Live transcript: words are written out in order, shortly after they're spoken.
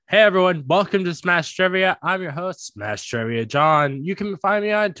Hey everyone, welcome to Smash Trivia. I'm your host, Smash Trivia John. You can find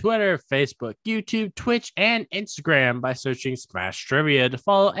me on Twitter, Facebook, YouTube, Twitch, and Instagram by searching Smash Trivia to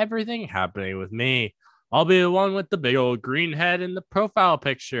follow everything happening with me. I'll be the one with the big old green head in the profile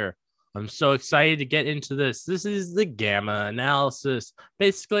picture. I'm so excited to get into this. This is the Gamma Analysis.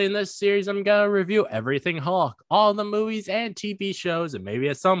 Basically, in this series, I'm going to review everything Hulk, all the movies and TV shows, and maybe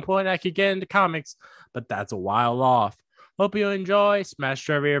at some point I could get into comics, but that's a while off. Hope you enjoy. Smash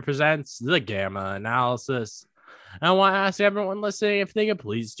Trivia presents the Gamma Analysis. And I want to ask everyone listening if they could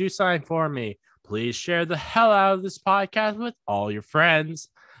please do something for me. Please share the hell out of this podcast with all your friends,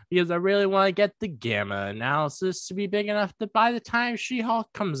 because I really want to get the Gamma Analysis to be big enough that by the time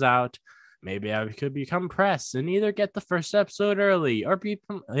She-Hulk comes out, maybe I could become press and either get the first episode early or be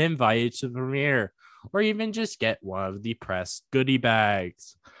invited to the premiere, or even just get one of the press goodie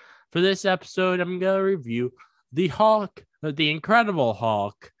bags. For this episode, I'm going to review the Hulk, the Incredible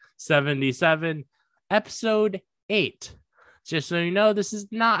Hulk 77, episode 8. Just so you know, this is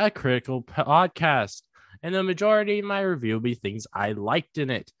not a critical podcast, and the majority of my review will be things I liked in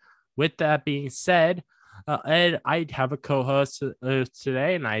it. With that being said, Ed, I have a co-host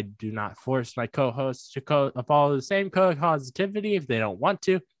today, and I do not force my co-hosts to follow the same code of positivity if they don't want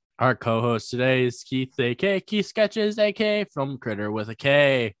to. Our co-host today is Keith, aka Keith Sketches, aka Film Critter with a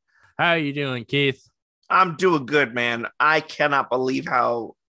K. How are you doing, Keith? I'm doing good, man. I cannot believe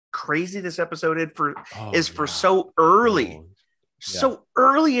how crazy this episode is for so early. So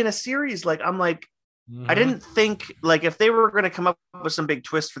early in a series. Like, I'm like, I didn't think, like, if they were going to come up with some big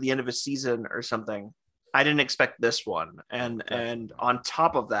twist for the end of a season or something, I didn't expect this one. And on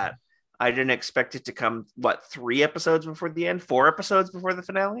top of that, I didn't expect it to come, 3 episodes before the end? 4 episodes before the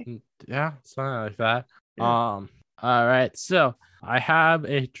finale? Yeah, something like that. Yeah. All right, so I have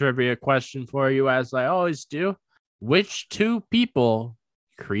a trivia question for you, as I always do. Which 2 people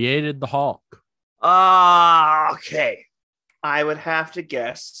created the Hulk? Okay. I would have to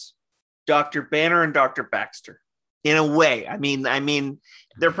guess Dr. Banner and Dr. Baxter. In a way. I mean,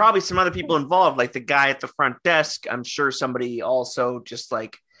 there are probably some other people involved, like the guy at the front desk. I'm sure somebody also just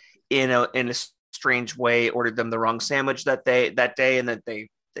like in a strange way ordered them the wrong sandwich that day, and that they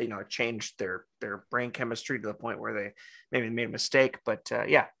changed their brain chemistry to the point where they maybe made a mistake. But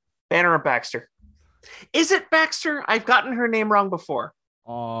yeah, Banner or Baxter. Is it Baxter? I've gotten her name wrong before.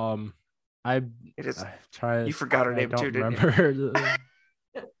 You forgot her name too, didn't you?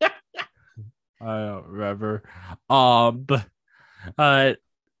 I don't remember. But I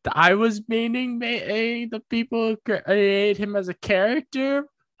was meaning the people who created him as a character.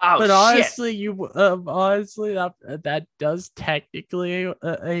 Oh, but honestly, honestly, that does technically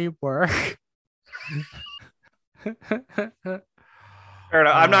a work. Fair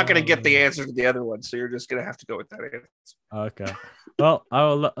enough. I'm not going to get the answer to the other one, so you're just going to have to go with that answer. Okay. Well,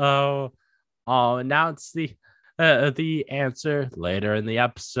 I'll announce the answer later in the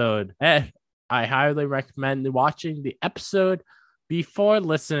episode. I highly recommend watching the episode before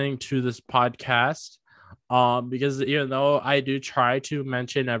listening to this podcast. Because even though I do try to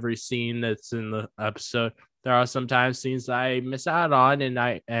mention every scene that's in the episode, there are sometimes scenes that I miss out on,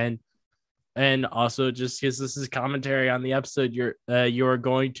 and also just because this is commentary on the episode, you're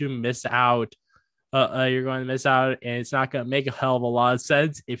going to miss out. You're going to miss out, and it's not going to make a hell of a lot of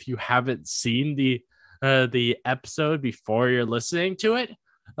sense if you haven't seen the episode before you're listening to it.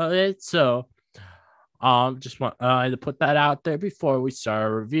 Just want to put that out there before we start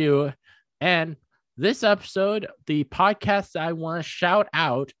our review. And this episode, the podcast that I want to shout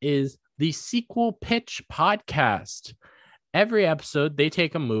out is the Sequel Pitch Podcast. Every episode, they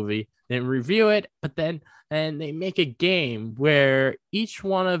take a movie, they review it, and they make a game where each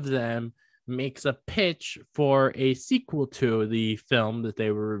one of them makes a pitch for a sequel to the film that they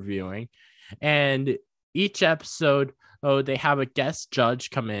were reviewing. And each episode, they have a guest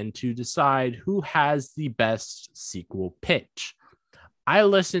judge come in to decide who has the best sequel pitch. I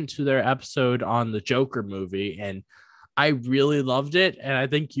listened to their episode on the Joker movie, and I really loved it. And I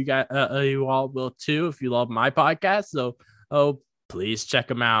think you all will too if you love my podcast. So, please check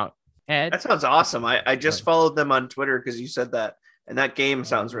them out. And that sounds awesome. I just followed them on Twitter because you said that, and that game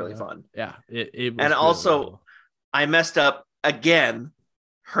sounds really fun. Yeah, it was. And also, cool. I messed up again.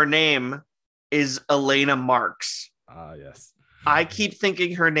 Her name is Elena Marks. Yes. I keep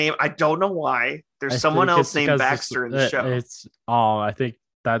thinking her name. I don't know why. There's someone else named Baxter in the show. I think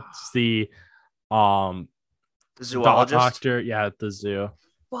that's the zoologist. Doctor, yeah, at the zoo.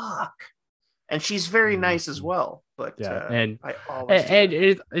 Fuck. And she's very nice as well. But yeah,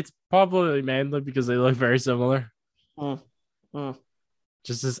 it's probably mainly because they look very similar.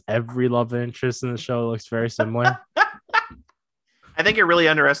 Just as every love interest in the show looks very similar. I think you're really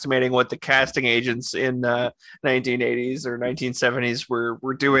underestimating what the casting agents in 1980s or 1970s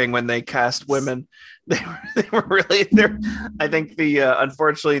were doing when they cast women. They were really there. I think the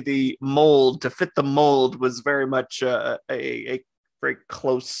unfortunately the mold to fit the mold was very much a very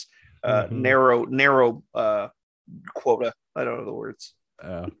close, narrow quota. I don't know the words.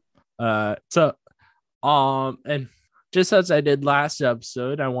 And just as I did last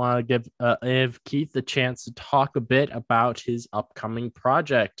episode, I want to give Keith the chance to talk a bit about his upcoming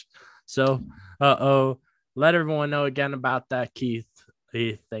project. So, let everyone know again about that, Keith.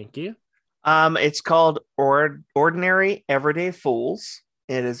 Thank you. It's called Ordinary Everyday Fools.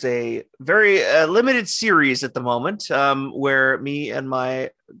 It is a very limited series at the moment, where me and my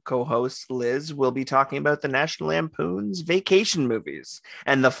co-host Liz will be talking about the National Lampoon's vacation movies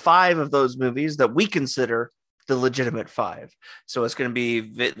and the 5 of those movies that we consider the legitimate 5. So it's going to be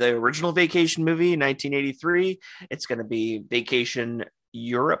the original Vacation movie, 1983. It's going to be Vacation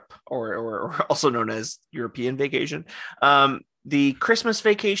Europe, or also known as European Vacation. The Christmas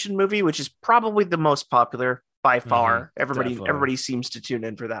Vacation movie, which is probably the most popular by far. Everybody seems to tune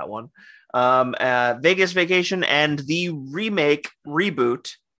in for that one. Vegas Vacation, and the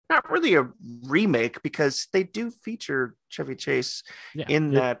reboot. Not really a remake because they do feature Chevy Chase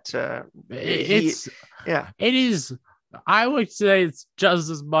in that. It is. I would say it's just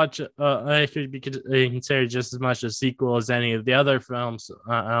as much. It could be considered just as much a sequel as any of the other films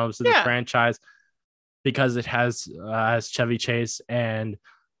of the franchise, because it has Chevy Chase and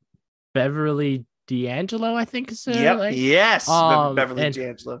Beverly D'Angelo, I think is Beverly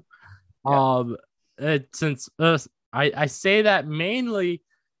D'Angelo. Since I say that mainly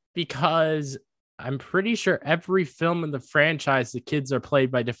because I'm pretty sure every film in the franchise, the kids are played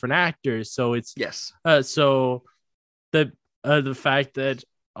by different actors. So it's so the fact that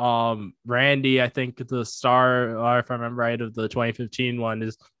Randy, I think the star, or if I remember right, of the 2015 one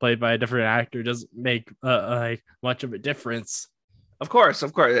is played by a different actor doesn't make like much of a difference. Of course.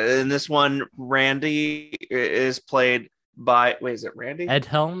 In this one, Randy is played by, is it Randy? Ed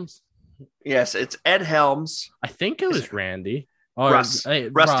Helms? Yes, it's Ed Helms. I think it was Randy. Rusty.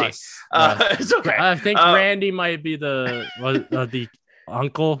 It's okay. I think Randy might be the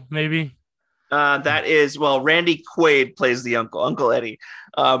uncle, maybe. That is, Randy Quaid plays the Uncle Eddie.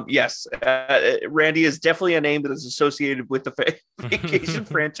 Yes, Randy is definitely a name that is associated with the Vacation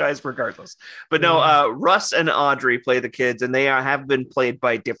franchise, regardless. But no, Russ and Audrey play the kids, and they have been played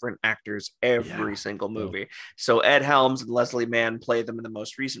by different actors every single movie. So Ed Helms and Leslie Mann play them in the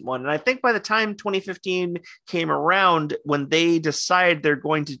most recent one. And I think by the time 2015 came around, when they decide they're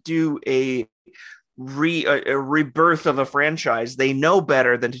going to do a rebirth of a franchise, they know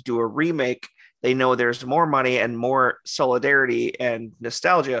better than to do a remake. They know there's more money and more solidarity and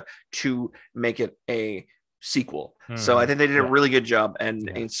nostalgia to make it a sequel. So I think they did a really good job, and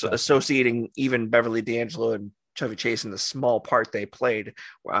associating even Beverly D'Angelo and Chevy Chase in the small part they played.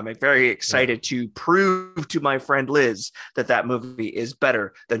 I'm very excited to prove to my friend Liz that movie is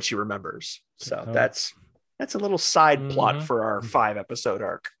better than she remembers. So that's a little side plot for our 5-episode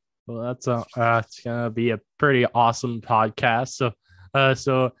arc. Well, that's gonna be a pretty awesome podcast.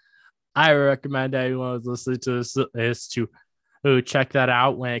 So I recommend anyone who's listening to this to check that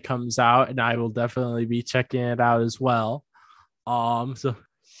out when it comes out, and I will definitely be checking it out as well. So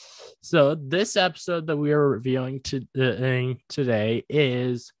this episode that we are reviewing today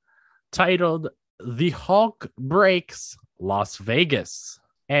is titled "The Hulk Breaks Las Vegas,"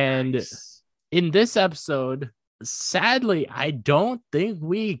 and in this episode, sadly, I don't think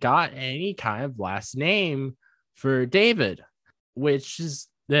we got any kind of last name for David, which is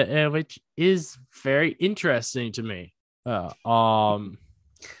very interesting to me. I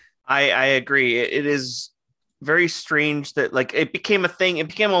agree. It is very strange that like it became a thing. It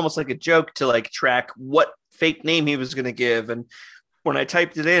became almost like a joke to like track what fake name he was going to give. And when I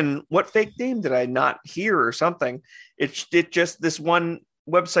typed it in, what fake name did I not hear or something? It just this one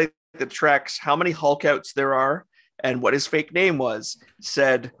website that tracks how many Hulk outs there are and what his fake name was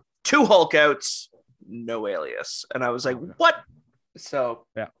said 2 Hulk outs, no alias. And I was like, what? So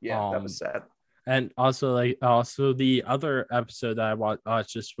that was sad. And also the other episode that I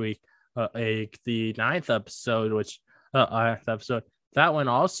watched this week, the 9th episode, that one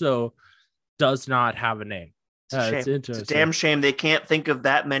also does not have a name. It's a damn shame they can't think of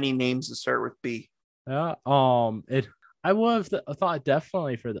that many names to start with B. I would have thought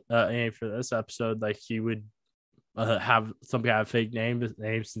definitely for this episode, like he would have some kind of fake name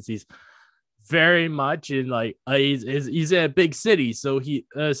since he's very much in like he's in a big city, so if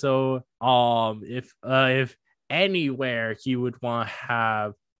anywhere he would want to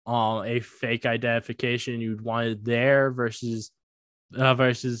have a fake identification, you'd want it there versus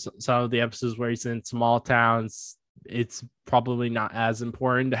versus some of the episodes where he's in small towns. It's probably not as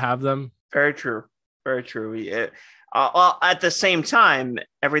important to have them. Very true. Very true. Well, at the same time,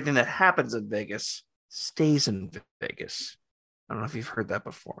 everything that happens in Vegas stays in Vegas. I don't know if you've heard that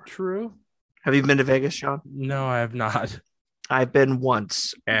before. True. Have you been to Vegas, Sean? No, I have not. I've been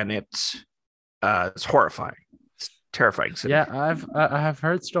once, and it's horrifying. It's terrifying. City. Yeah, I have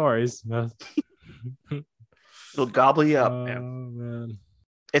heard stories. It'll gobble you up, man.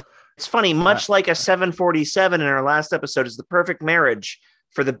 It's funny, much like a 747 in our last episode is the perfect marriage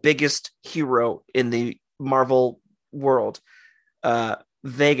for the biggest hero in the Marvel world.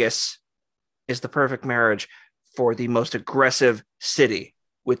 Vegas is the perfect marriage for the most aggressive city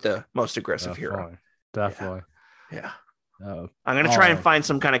with the most aggressive hero. Definitely. Yeah. I'm going to try and find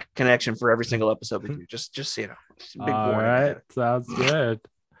some kind of connection for every single episode with you. Just so you know. Big all right. Sounds good.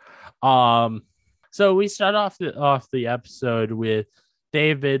 So we start off the episode with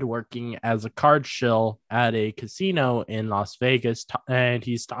David working as a card shill at a casino in Las Vegas, and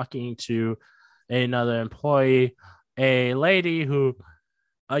he's talking to another employee, a lady who,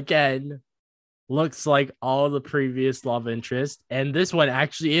 again, looks like all the previous love interest, and this one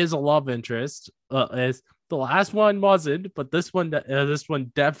actually is a love interest. Is the last one wasn't, but this one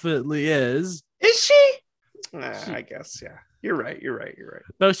definitely is. Is she? I guess, yeah. You're right.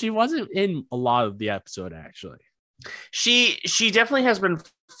 Though she wasn't in a lot of the episode, actually. She definitely has been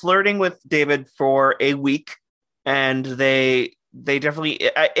flirting with David for a week, and they definitely,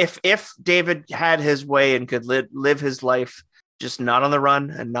 if David had his way and could live his life just not on the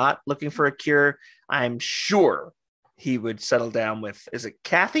run and not looking for a cure, I'm sure he would settle down with, is it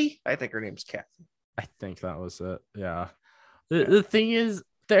Kathy? I think her name's Kathy. I think that was it. Yeah. The thing is,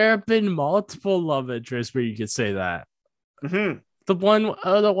 there have been multiple love interests where you could say that. Mm-hmm. The one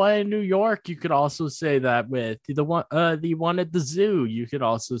in New York, you could also say that with. The one at the zoo, you could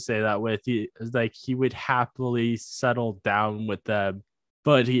also say that with. He would happily settle down with them,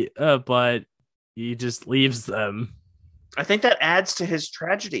 but he just leaves them. I think that adds to his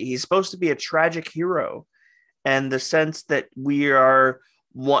tragedy. He's supposed to be a tragic hero, and the sense that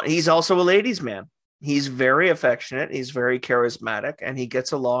he's also a ladies' man. He's very affectionate. He's very charismatic, and he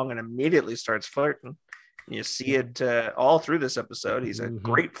gets along and immediately starts flirting. You see it all through this episode. He's a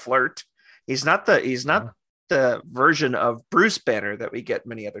great flirt. He's not the version of Bruce Banner that we get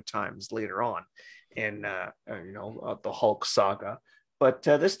many other times later on in the Hulk saga. But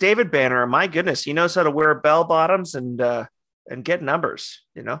this David Banner, my goodness, he knows how to wear bell bottoms and get numbers.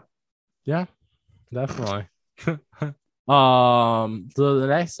 You know. Yeah, definitely. So the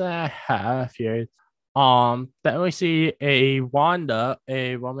next thing I have here. Then we see a Wanda,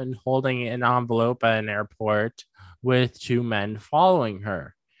 a woman holding an envelope at an airport with two men following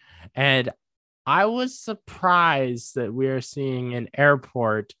her. And I was surprised that we are seeing an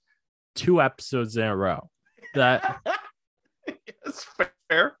airport 2 episodes in a row. That it's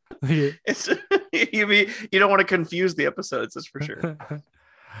fair. It's you don't want to confuse the episodes, that's for sure.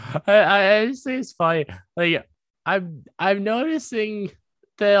 I just think it's funny. Like I'm noticing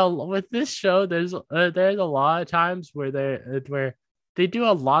with this show, there's a lot of times where they do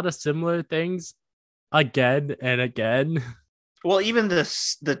a lot of similar things again and again. Well, even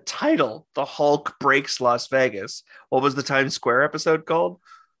the title, "The Hulk Breaks Las Vegas." What was the Times Square episode called?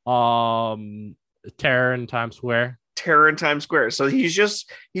 Terror in Times Square. Terror in Times Square. So he's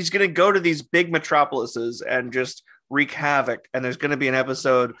gonna go to these big metropolises and just wreak havoc. And there's gonna be an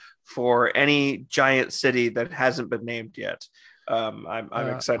episode for any giant city that hasn't been named yet. I'm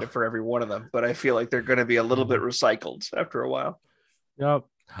excited for every one of them, but I feel like they're going to be a little bit recycled after a while. Yep.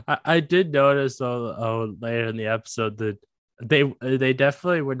 I did notice though later in the episode that they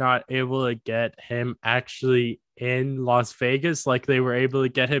definitely were not able to get him actually in Las Vegas like they were able to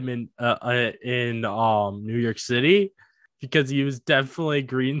get him in New York City, because he was definitely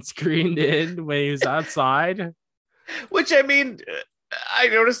green screened in when he was outside. Which, I mean, I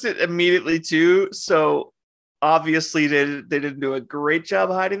noticed it immediately too. So obviously they didn't do a great job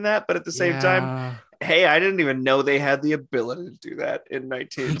hiding that, but at the same time, hey, I didn't even know they had the ability to do that in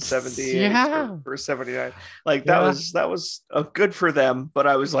 1978 or 79. Like that was good for them, but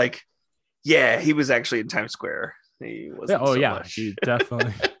I was like, yeah, he was actually in Times Square. He wasn't. Oh, so yeah, much. He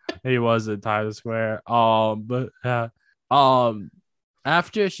definitely he was in Times Square. But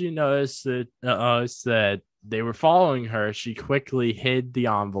after she noticed that they were following her, she quickly hid the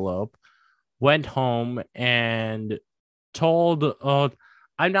envelope, went home, and told,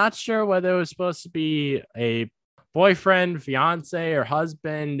 I'm not sure whether it was supposed to be a boyfriend, fiance, or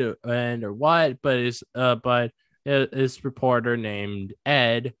husband, or what, but this reporter named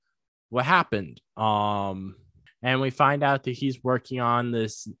Ed what happened. and we find out that he's working on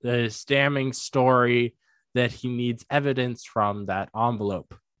this damning story that he needs evidence from that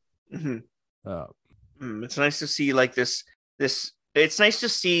envelope. Mm-hmm. Uh, It's nice to see like this. It's nice to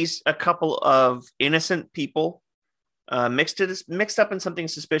see a couple of innocent people mixed up in something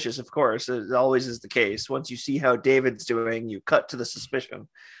suspicious. Of course, it always is the case. Once you see how David's doing, you cut to the suspicion.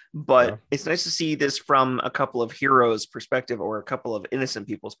 But it's nice to see this from a couple of heroes' perspective or a couple of innocent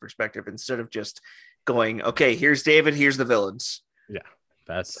people's perspective, instead of just going, okay, here's David, here's the villains. Yeah,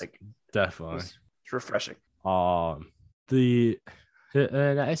 that's like definitely it's refreshing. The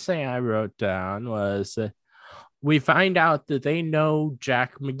next thing I wrote down was we find out that they know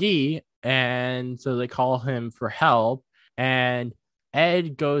Jack McGee, and so they call him for help. And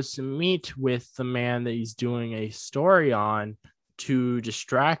Ed goes to meet with the man that he's doing a story on to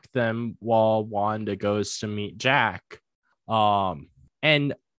distract them while Wanda goes to meet Jack.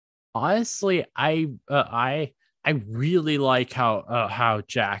 And honestly, I really like how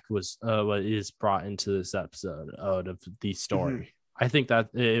Jack is brought into this episode out of the story. Mm-hmm. I think that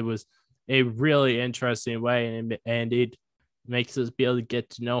it was a really interesting way, and it makes us be able to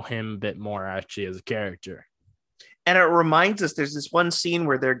get to know him a bit more actually as a character. And it reminds us, there's this one scene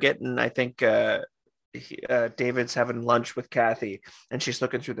where they're getting, I think David's having lunch with Kathy, and she's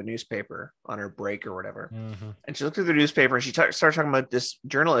looking through the newspaper on her break or whatever. Mm-hmm. And she looked through the newspaper, and she starts talking about this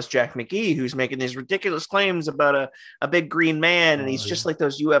journalist, Jack McGee, who's making these ridiculous claims about a big green man. And he's just like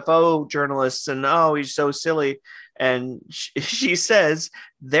those UFO journalists. And he's so silly. And she says,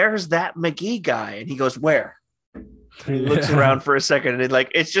 there's that McGee guy. And he goes, where? He looks around for a second, and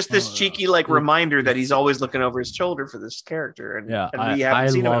it's just this cheeky reminder that he's always looking over his shoulder for this character. And we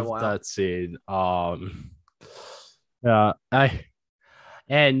haven't seen him in a while. That scene.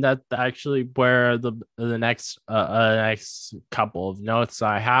 And that's actually where the next couple of notes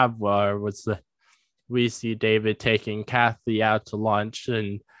I have we see David taking Kathy out to lunch,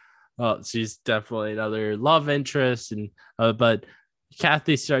 and she's definitely another love interest, and but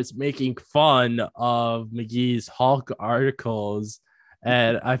Kathy starts making fun of McGee's Hulk articles,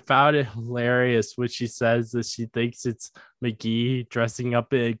 and I found it hilarious when she says that she thinks it's McGee dressing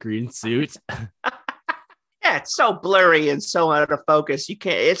up in a green suit. Yeah, it's so blurry and so out of focus. You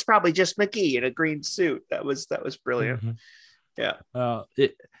can't. It's probably just McGee in a green suit. That was brilliant. Mm-hmm. Yeah.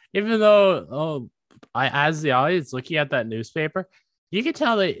 Even though as the audience looking at that newspaper, you can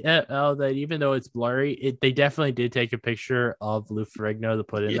tell that even though it's blurry, they definitely did take a picture of Lou Ferrigno to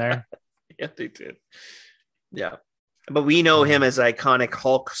put in there. Yeah, they did. Yeah. But we know him as iconic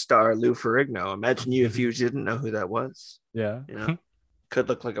Hulk star Lou Ferrigno. Imagine if you didn't know who that was. Yeah. Could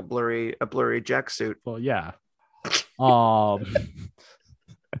look like a blurry Jack suit. Well, yeah.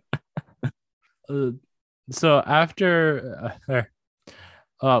 So after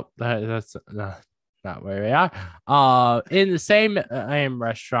that's not where we are. In the same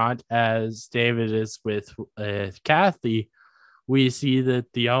restaurant as David is with Kathy, we see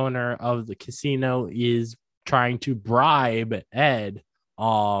that the owner of the casino is trying to bribe Ed.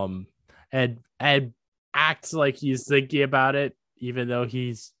 Ed acts like he's thinking about it, even though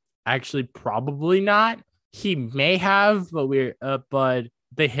he's actually probably not. He may have, but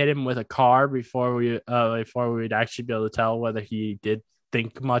they hit him with a car before we'd actually be able to tell whether he did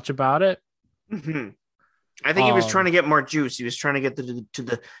think much about it. Mm-hmm. I think he was trying to get more juice. He was trying to get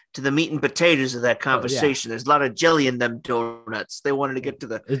to the meat and potatoes of that conversation. There's a lot of jelly in them donuts. They wanted to get to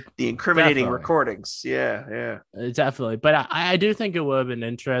the incriminating recordings. Yeah, definitely. But I do think it would have been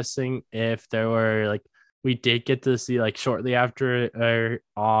interesting if there were we did get to see shortly after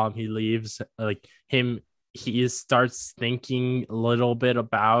he leaves, he starts thinking a little bit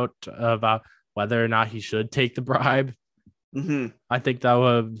about whether or not he should take the bribe. Mm-hmm. I think that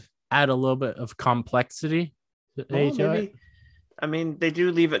would add a little bit of complexity to it. I mean, they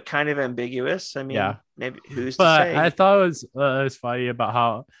do leave it kind of ambiguous. I mean, maybe who's to say? I thought it was funny about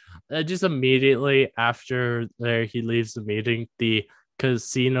how just immediately after he leaves the meeting, the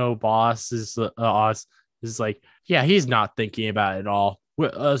casino boss is like, yeah, he's not thinking about it at all.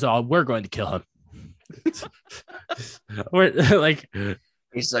 We're going to kill him.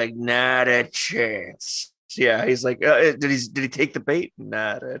 He's like, not a chance. Yeah, he's like, did he take the bait?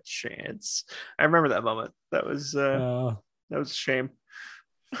 Not a chance. I remember that moment. That was a shame.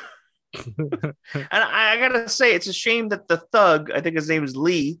 And I gotta say, it's a shame that the thug, I think his name is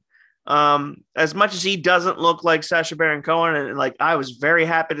Lee, as much as he doesn't look like Sacha Baron Cohen, and I was very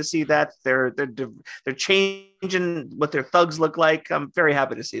happy to see that they're changing what their thugs look like. I'm very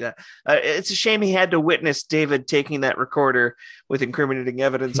happy to see that. It's a shame he had to witness David taking that recorder with incriminating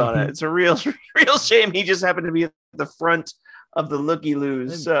evidence on it. It's a real shame he just happened to be at the front of the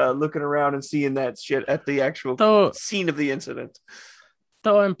looky-loos looking around and seeing that shit at the actual scene of the incident.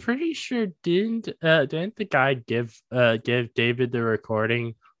 Though I'm pretty sure didn't the guy give David the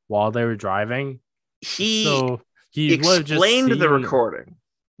recording while they were driving? He explained the recording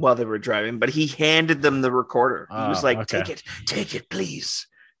while they were driving, but he handed them the recorder. He was like, take it, please.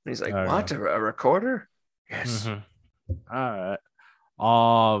 And he's like, what? A recorder? Yes. Mm-hmm. All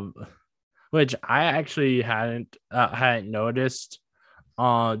right. Which I actually hadn't noticed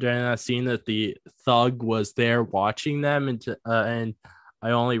during that scene that the thug was there watching them, and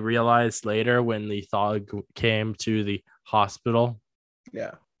I only realized later when the thug came to the hospital.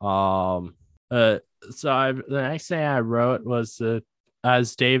 Yeah. So the next thing I wrote was that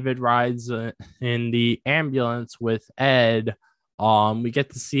as David rides in the ambulance with Ed, we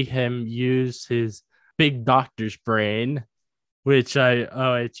get to see him use his big doctor's brain, which I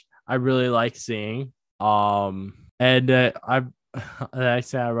really like seeing. And the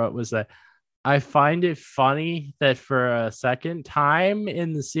next thing I wrote was that I find it funny that for a second time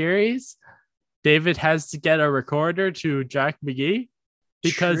in the series, David has to get a recorder to Jack McGee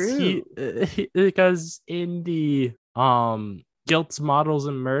because because in the Guilts, Models,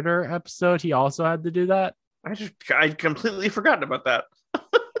 and Murder episode, he also had to do that. I'd completely forgotten about that.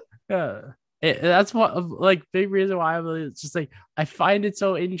 Yeah. That's what big reason why it's just like I find it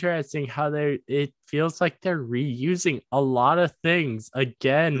so interesting how it feels like they're reusing a lot of things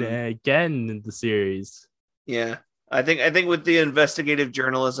again and again in the series. Yeah, I think with the investigative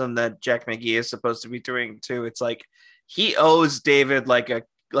journalism that Jack McGee is supposed to be doing too, it's like he owes David like a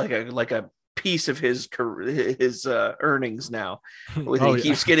piece of his earnings now. He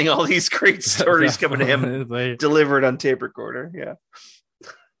keeps getting all these great stories coming to him delivered on tape recorder. Yeah.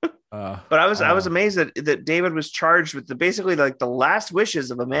 But I was amazed that David was charged with basically the last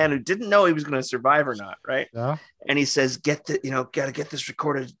wishes of a man who didn't know he was going to survive or not, right? Yeah. And he says, gotta get this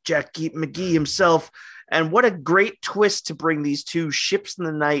recorded to Jack McGee himself. And what a great twist to bring these two ships in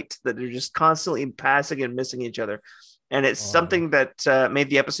the night that are just constantly passing and missing each other. And it's something that made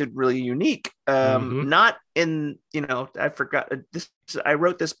the episode really unique. Not in, I forgot this. I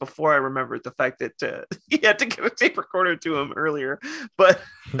wrote this before I remembered the fact that he had to give a tape recorder to him earlier. But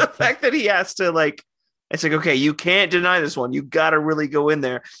the fact that he has to it's like, okay, you can't deny this one. You got to really go in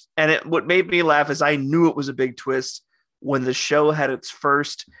there. And what made me laugh is I knew it was a big twist when the show had its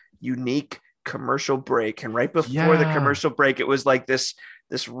first unique commercial break. And right before the commercial break, it was like this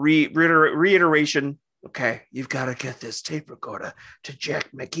reiteration. Okay, you've got to get this tape recorder to Jack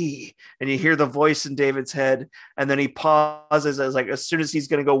McGee. And you hear the voice in David's head. And then he pauses as soon as he's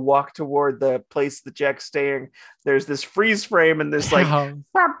going to go walk toward the place that Jack's staying, there's this freeze frame and this I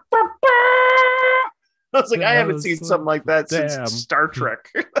was like, I haven't seen something like that since Star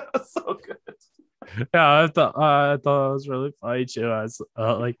Trek. That was so good. Yeah, I thought it was really funny too. I was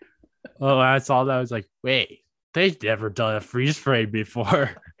I saw that, I was like, wait, they've never done a freeze frame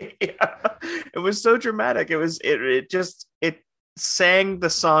before. Yeah, it was so dramatic. It sang the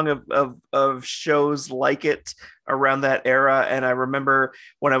song of shows like it around that era. And I remember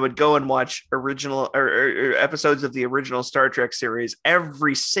when I would go and watch original or episodes of the original Star Trek series,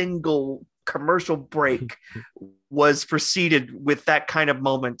 every single commercial break was preceded with that kind of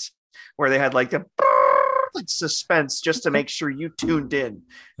moment where they had the suspense just to make sure you tuned in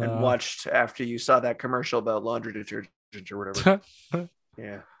and watched after you saw that commercial about laundry detergent or whatever.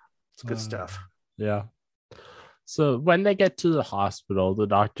 Yeah, it's good stuff. Yeah. So when they get to the hospital, the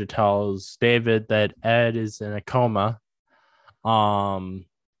doctor tells David that Ed is in a coma. And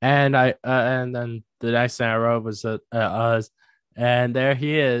then the next thing I wrote was that and there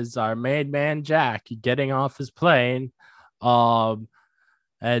he is, our main man Jack, getting off his plane. And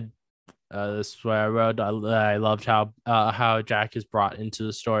this is where I wrote. I loved how Jack is brought into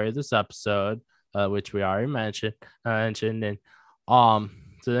the story of this episode, which we already mentioned. And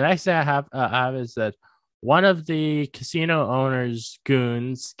so the next thing I have is that one of the casino owner's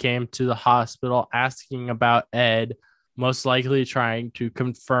goons came to the hospital asking about Ed, most likely trying to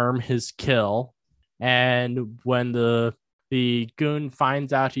confirm his kill. And when the goon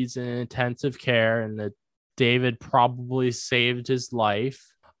finds out he's in intensive care and that David probably saved his life,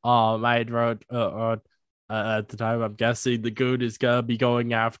 I had wrote at the time, I'm guessing the goon is gonna be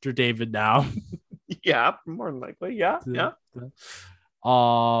going after David now. Yeah, more than likely. Yeah.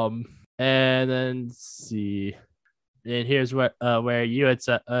 And then see, and here's where you had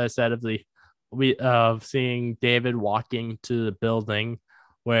said of seeing David walking to the building,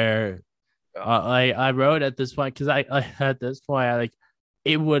 where I wrote at this point, because I at this point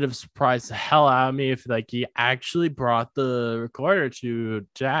it would have surprised the hell out of me if he actually brought the recorder to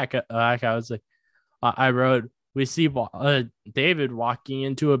Jack. I was like, I wrote, we see David walking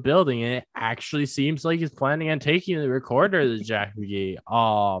into a building, and it actually seems like he's planning on taking the recorder to Jack McGee.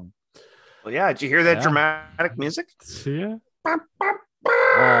 Well, yeah. Did you hear that dramatic music? Yeah.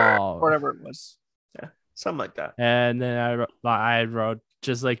 Whatever it was. Yeah, something like that. And then I wrote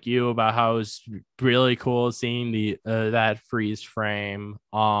just like you about how it's really cool seeing the that freeze frame.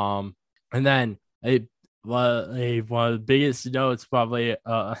 And then one of the biggest notes probably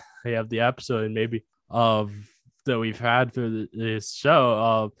of the episode, and maybe of that we've had for this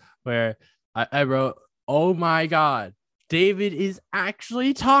show, where I wrote, "Oh my God, David is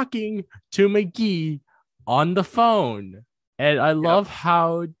actually talking to McGee on the phone," and I love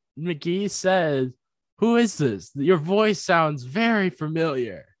how McGee says, "Who is this? Your voice sounds very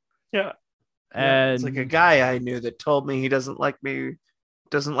familiar." Yeah. And it's like a guy I knew that told me he doesn't like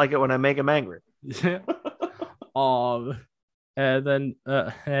it when I make him angry. And then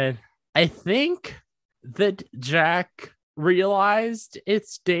and I think that Jack realized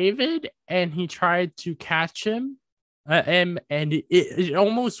it's David, and he tried to catch him, and it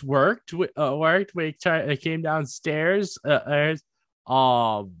almost worked. Worked when he came downstairs.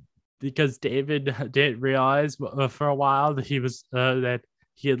 Because David didn't realize for a while that that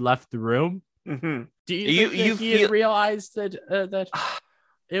he had left the room. Mm-hmm. Do you think he had realized that that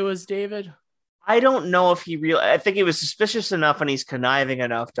it was David? I don't know if he I think he was suspicious enough, and he's conniving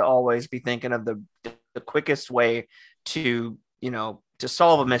enough to always be thinking of the quickest way to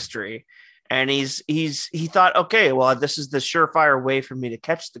solve a mystery. And he thought, okay, well, this is the surefire way for me to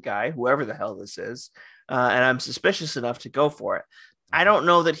catch the guy, whoever the hell this is, and I'm suspicious enough to go for it. I don't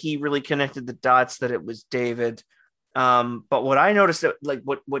know that he really connected the dots that it was David. But what I noticed, that like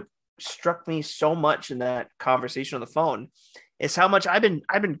what struck me so much in that conversation on the phone is how much I've been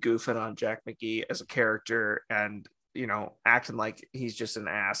goofing on Jack McGee as a character, and acting like he's just an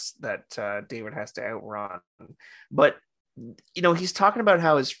ass that David has to outrun. But he's talking about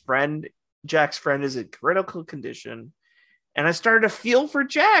how Jack's friend, is in critical condition, and I started to feel for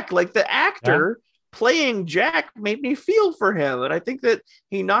Jack, like the actor. Yeah. Playing Jack made me feel for him, and I think that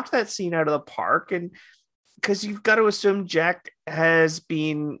he knocked that scene out of the park. And because you've got to assume Jack has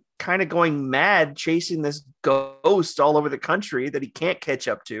been kind of going mad chasing this ghost all over the country that he can't catch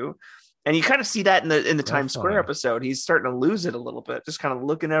up to, and you kind of see that in the Times Square episode. He's starting to lose it a little bit, just kind of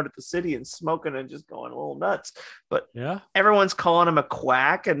looking out at the city and smoking and just going a little nuts. But everyone's calling him a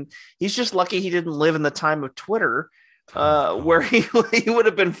quack, and he's just lucky he didn't live in the time of Twitter, where he would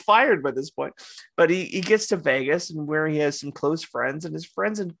have been fired by this point. But he gets to Vegas, and where he has some close friends, and his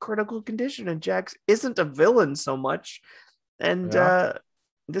friends in critical condition, and Jack isn't a villain so much. And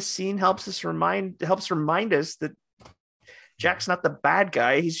this scene helps remind us that Jack's not the bad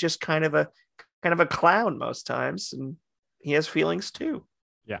guy. He's just kind of a clown most times, and he has feelings too.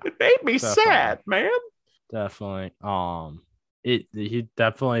 Yeah, it made me sad, man. Definitely. He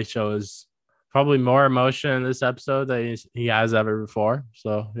definitely shows probably more emotion in this episode than he has ever before.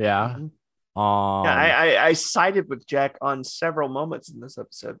 So yeah. Mm-hmm. I sided with Jack on several moments in this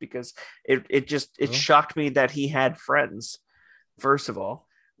episode, because it shocked me that he had friends, first of all,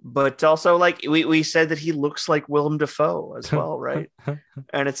 but also, like we said, that he looks like Willem Dafoe as well, right?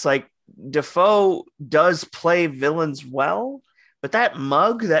 And it's like Dafoe does play villains well, but that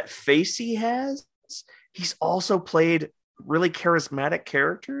mug, that face he has, he's also played really charismatic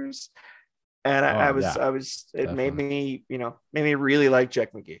characters. And it made me really like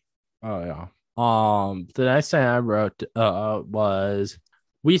Jack McGee. Oh yeah. The next thing I wrote was,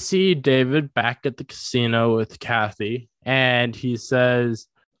 we see David back at the casino with Kathy, and he says,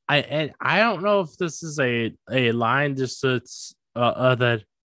 I don't know if this is a line just that's that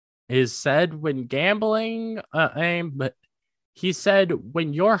is said when gambling, but he said,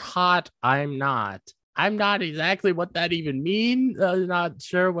 "When you're hot, I'm not." I'm not exactly what that even means. I'm not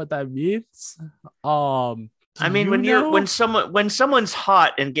sure what that means. I mean, when someone's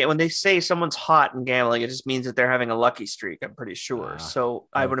hot and when they say someone's hot in gambling, it just means that they're having a lucky streak, I'm pretty sure. So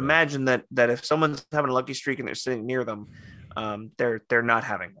I would imagine that if someone's having a lucky streak and they're sitting near them, they're not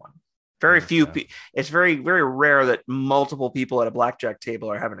having one. Very few. It's very, very rare that multiple people at a blackjack table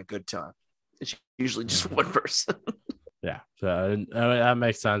are having a good time. It's usually just one person. Yeah, so that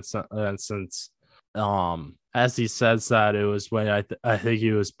makes sense. And since as he says that, it was when I think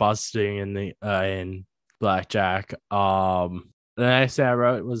he was busting in the in blackjack. The next thing I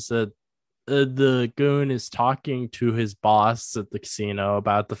wrote was that the goon is talking to his boss at the casino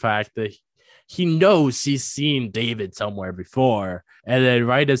about the fact that he knows he's seen David somewhere before, and then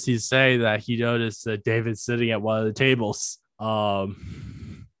right as he's saying that, he noticed that David's sitting at one of the tables.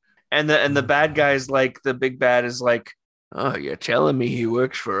 And the bad guy's like, the big bad is like, Oh, you're telling me he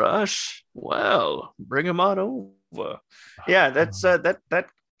works for us? Well, bring him on over. Yeah, that's that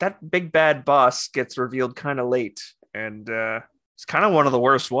big bad boss gets revealed kind of late, and it's kind of one of the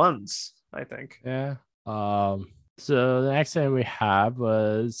worst ones, I think. Yeah. So the next thing we have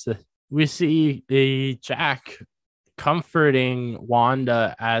was we see the Jack comforting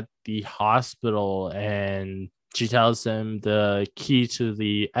Wanda at the hospital, and she tells him the key to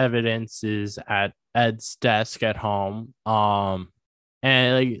the evidence is at Ed's desk at home.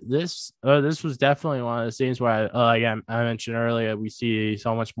 And like this was definitely one of the scenes where I mentioned earlier, we see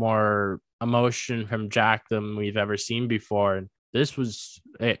so much more emotion from Jack than we've ever seen before. And this was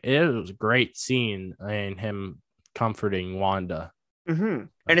it was a great scene in him comforting Wanda. Mm-hmm.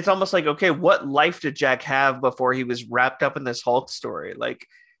 And it's almost like, okay, what life did Jack have before he was wrapped up in this Hulk story? Like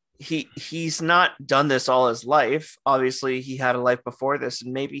he's not done this all his life. Obviously, he had a life before this,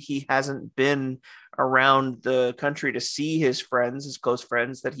 and maybe he hasn't been around the country to see his friends, his close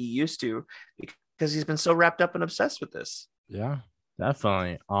friends that he used to, because he's been so wrapped up and obsessed with this. Yeah,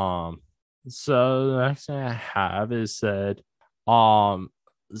 definitely. So the next thing I have is that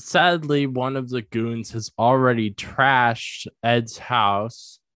sadly one of the goons has already trashed Ed's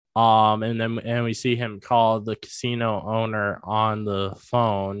house. And we see him call the casino owner on the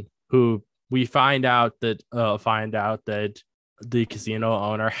phone, who we find out that the casino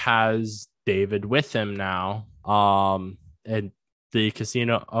owner has David with him now. And the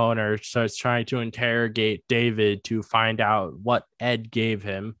casino owner starts trying to interrogate David to find out what Ed gave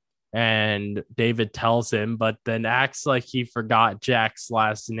him. And David tells him, but then acts like he forgot Jack's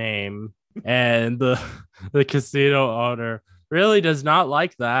last name. And the casino owner really does not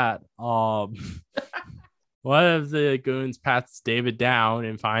like that. One of the goons pats David down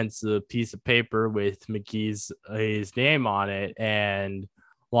and finds a piece of paper with McGee's his name on it and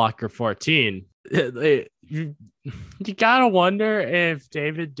Locker 14. You gotta wonder if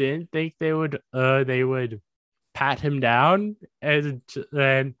David didn't think they would pat him down and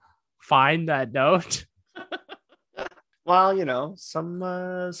find that note. Well, you know, some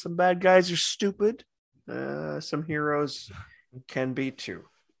bad guys are stupid. Some heroes can be too.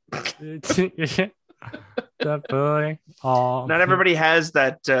 Definitely. Not everybody has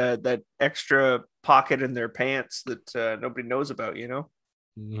that extra pocket in their pants that nobody knows about. You know,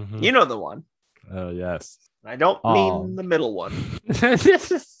 you know the one. Oh yes. I don't mean the middle one. So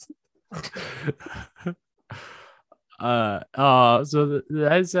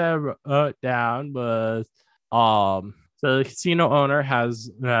that's down was so the casino owner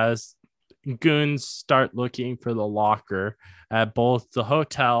has goons start looking for the locker at both the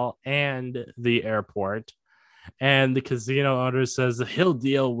hotel and the airport, and the casino owner says that he'll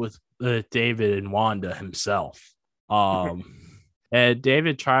deal with David and Wanda himself. And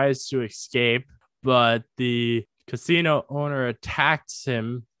David tries to escape, but the casino owner attacks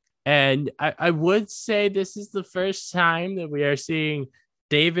him. And I would say this is the first time that we are seeing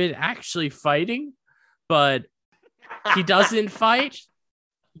David actually fighting, but he doesn't fight.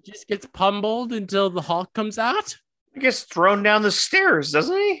 He just gets pummeled until the Hulk comes out. He gets thrown down the stairs,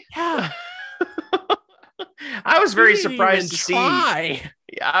 doesn't he? Yeah. I was very surprised to see. Yeah,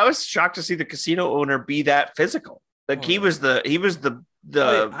 I was shocked to see the casino owner be that physical. Like he was the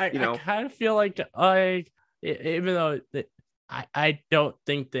I kind of feel like even though I don't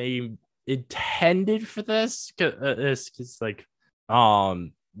think they intended for this, because like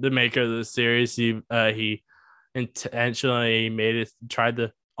the maker of the series, he intentionally tried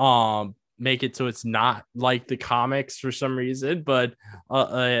to make it so it's not like the comics for some reason, but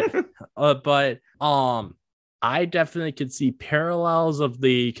I definitely could see parallels of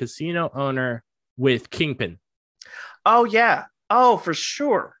the casino owner with Kingpin. Oh yeah, oh for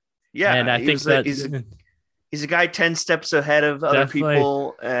sure, yeah. And I think that he's a guy 10 steps ahead of other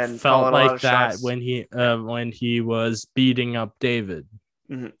people, and felt like that shots. When he was beating up David.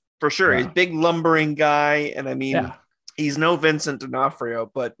 Mm-hmm. For sure, he's a big lumbering guy, and I mean, he's no Vincent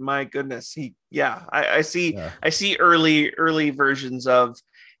D'Onofrio, but my goodness, I see early versions of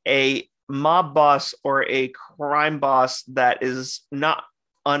a mob boss or a crime boss that is not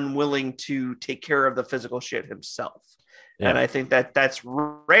unwilling to take care of the physical shit himself. And I think that's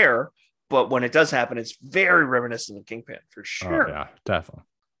rare, but when it does happen, it's very reminiscent of Kingpin for sure. Oh, yeah, definitely.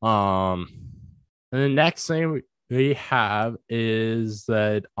 And the next thing we have is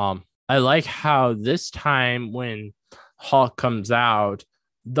that I like how this time when Hulk comes out,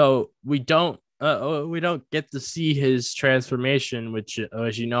 though we don't get to see his transformation, which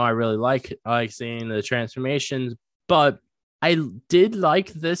as you know I really like seeing the transformations, but I did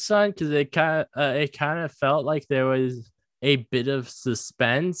like this one because it kind of felt like there was a bit of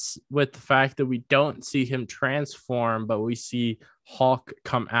suspense with the fact that we don't see him transform, but we see Hulk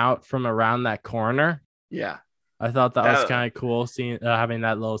come out from around that corner. Yeah. I thought that was kind of cool, seeing having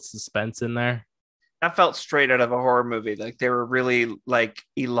that little suspense in there. That felt straight out of a horror movie. Like they were really like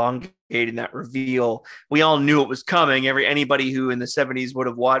elongating that reveal. We all knew it was coming. Anybody who in the 70s would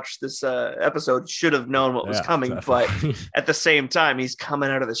have watched this episode should have known what was coming. Definitely. But at the same time, he's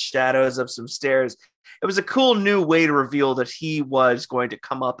coming out of the shadows of some stairs. It was a cool new way to reveal that he was going to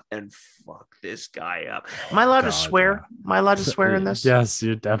come up and fuck this guy up. Am I allowed to swear? Yeah. Am I allowed to swear in this? Yes,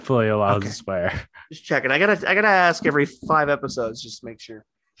 you're definitely allowed to swear. Just checking. I gotta ask every 5 episodes just to make sure.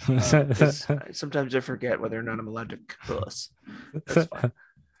 Sometimes I forget whether or not I'm allowed to cuss. That's fine.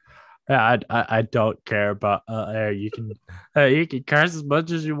 Yeah, I don't care, but you can curse as much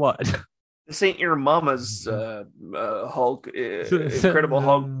as you want. This ain't your mama's Hulk, Incredible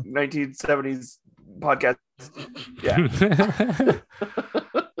Hulk 1970s podcast. Yeah.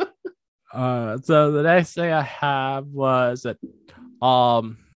 So the next thing I have was that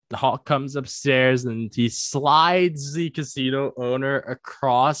the Hulk comes upstairs and he slides the casino owner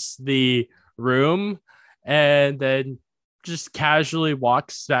across the room and then just casually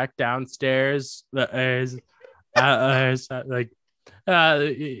walks back downstairs. He's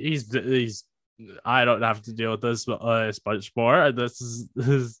I don't have to deal with this much more.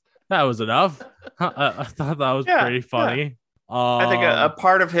 That was enough. I thought that was pretty funny. Yeah. I think a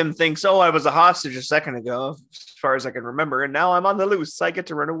part of him thinks, I was a hostage a second ago, as far as I can remember, and now I'm on the loose. I get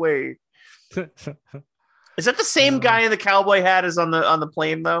to run away. Is that the same guy in the cowboy hat as on the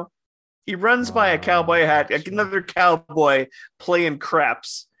plane, though? He runs by a cowboy hat, another cowboy playing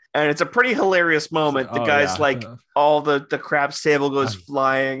craps, and it's a pretty hilarious moment. The guy's all the craps table goes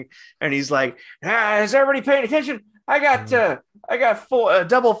flying, and he's like, is everybody paying attention? I got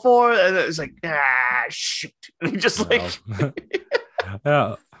double four, and it's like, shoot. And he just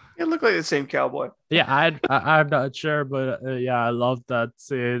yeah. It looked like the same cowboy. Yeah, I'm not sure, but I love that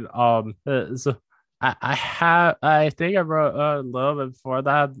scene. So I think I wrote a little bit before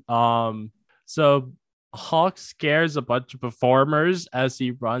that. So Hulk scares a bunch of performers as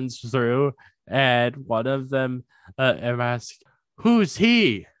he runs through, and one of them asks, "Who's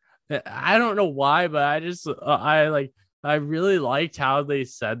he?" I don't know why, but I really liked how they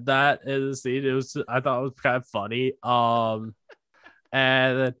said that in the scene. I thought it was kind of funny.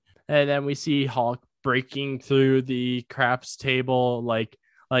 And then we see Hulk breaking through the craps table like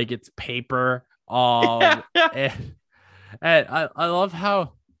it's paper. And I love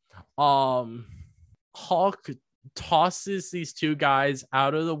how Hulk tosses these two guys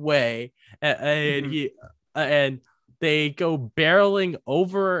out of the way, and they go barreling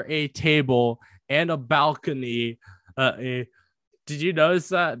over a table and a balcony. Did you notice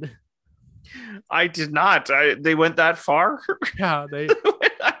that? I did not. They went that far? Yeah, they.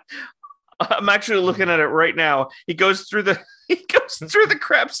 I'm actually looking at it right now. He goes through the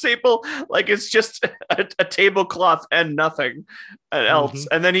craps table like it's just a tablecloth and nothing else.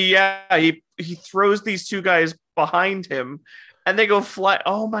 And then he throws these two guys behind him, and they go fly.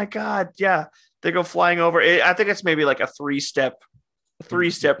 Oh my god! Yeah, they go flying over. I think it's maybe like a three-step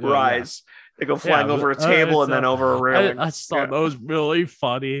rise. Yeah. They go flying over a table and then over a railing. I just thought that was really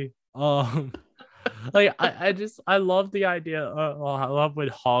funny. I love the idea. I love when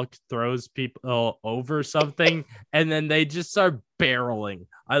Hulk throws people over something and then they just start barreling.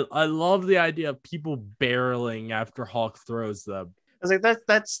 I love the idea of people barreling after Hulk throws them. I was like,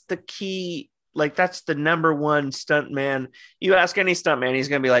 that's the key. Like, that's the number one stunt man. You ask any stunt man, he's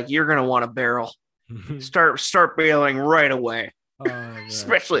gonna be like, you're gonna want to barrel. Start barreling right away.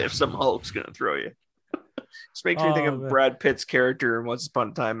 Especially if some Hulk's gonna throw you. Just makes me think of Brad Pitt's character in Once Upon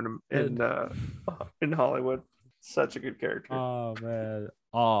a Time in Hollywood. Such a good character. Oh man.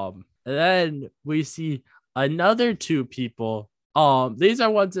 And then we see another two people. These are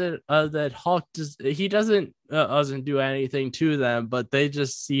ones that Hulk doesn't do anything to them, but they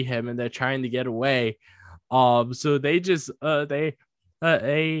just see him and they're trying to get away. So they just climb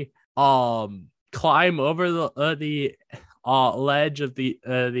over the ledge of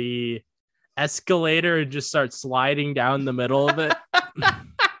the escalator and just start sliding down the middle of it.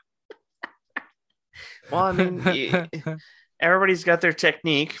 Well, I mean, everybody's got their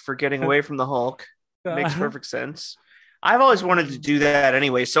technique for getting away from the Hulk. Makes perfect sense. I've always wanted to do that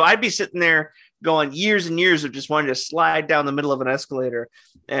anyway. So I'd be sitting there going years and years of just wanting to slide down the middle of an escalator.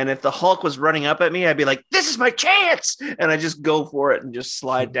 And if the Hulk was running up at me, I'd be like, this is my chance. And I just go for it and just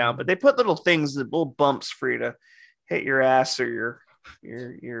slide down. But they put little bumps for you to hit your ass or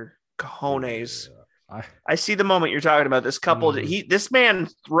your cojones. I see the moment you're talking about. This couple, Mhm. this man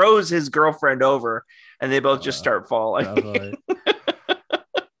throws his girlfriend over, and they both just start falling. Definitely.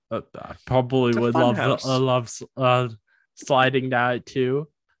 I probably It's a would fun love house. sliding that too.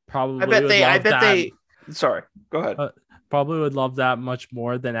 I Probably bet would they. I love bet that. they. Sorry, go ahead. Probably would love that much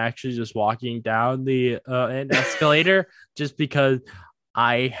more than actually just walking down the an escalator, just because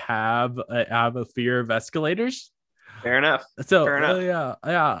I have a fear of escalators. Fair enough. So Fair enough.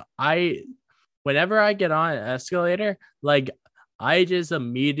 yeah. I whenever I get on an escalator, like I just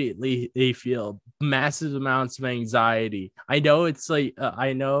immediately feel massive amounts of anxiety. I know it's like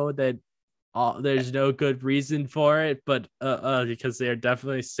I know that there's no good reason for it, but because they are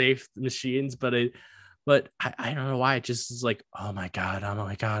definitely safe machines. But I don't know why it just is like, oh my god, oh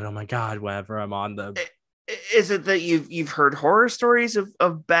my god, oh my god, whenever I'm on them. Is it that you've heard horror stories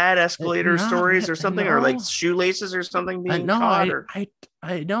of bad escalator stories or something, or like No, shoelaces or something being no, caught, or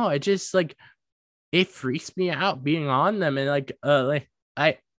I know. I just like it freaks me out being on them, and like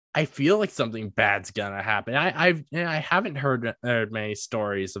I feel like something bad's gonna happen. I haven't heard many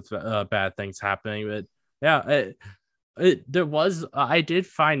stories of bad things happening, but yeah, there was. I did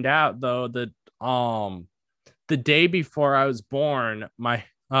find out though that the day before I was born, my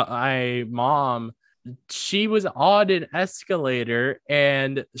mom, she was on an escalator,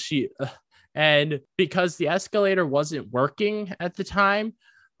 and because the escalator wasn't working at the time,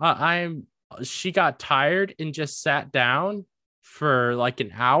 I'm she got tired and just sat down for like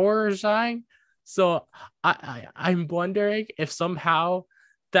an hour or something. So I'm wondering if somehow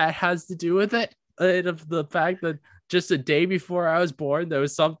that has to do with it, and of the fact that just a day before I was born, there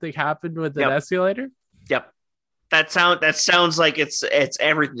was something happened with an yep, escalator. yep. That sounds like it's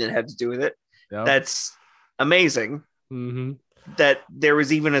everything that had to do with it. Yep. That's amazing. Mm-hmm. That there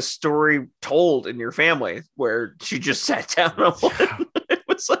was even a story told in your family where she just sat down on one. It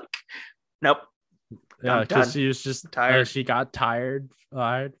was like, nope. Yeah, because she was just tired. she got tired.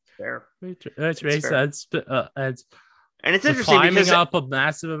 Fair. Which makes sense. And it's interesting climbing because up a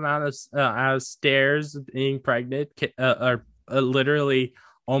massive amount of stairs, being pregnant, or literally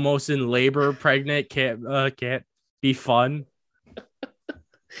almost in labor, pregnant can't be fun.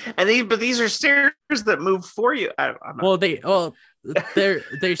 but these are stairs that move for you.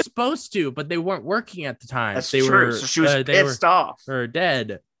 They're supposed to, but they weren't working at the time. That's they true. were So she was pissed off or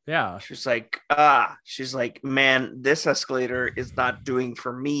dead. Yeah, she's like, man, this escalator is not doing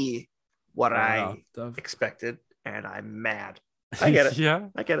for me what I expected, and I'm mad. I get it. Yeah,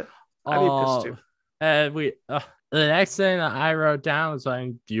 I get it. I'd be pissed too. And the next thing that I wrote down was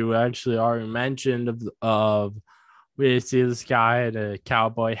like you actually already mentioned of we see this guy in a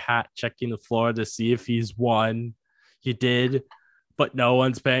cowboy hat checking the floor to see if he's won. He did, but no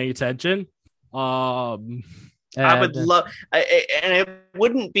one's paying attention. I would love, and it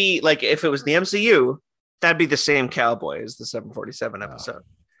wouldn't be like if it was the MCU, that'd be the same cowboy as the 747 episode.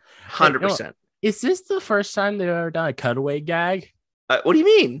 100%. Is this the first time they've ever done a cutaway gag? What do you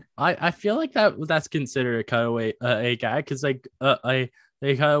mean? I feel like that's considered a cutaway a gag because they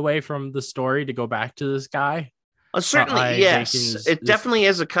cut away from the story to go back to this guy. Certainly, yes. It definitely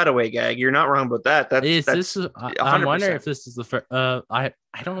is a cutaway gag. You're not wrong about that. I'm wondering if this is the first.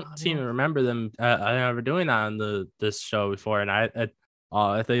 I don't seem to remember them. I never doing that on this show before, and I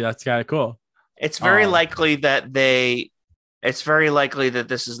think that's kind of cool. It's very likely that It's very likely that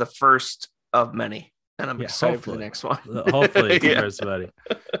this is the first of many, and I'm excited for the next one. Hopefully, it's the first of many,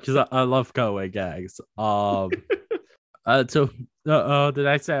 because I love cutaway gags. So the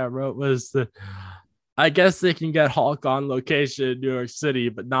next thing I wrote was I guess they can get Hulk on location in New York City,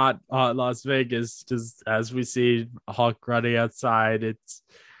 but not Las Vegas, because as we see Hulk running outside, it's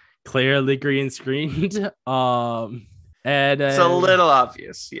clearly green screened. And it's a little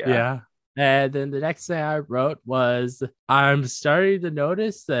obvious, yeah. And then the next thing I wrote was I'm starting to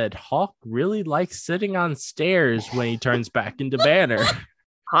notice that Hulk really likes sitting on stairs when he turns back into Banner.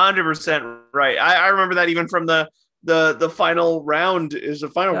 100% right. I remember that even from the final round. Is the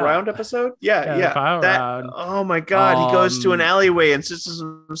final round episode? Yeah. Round. Oh my god, he goes to an alleyway and sits on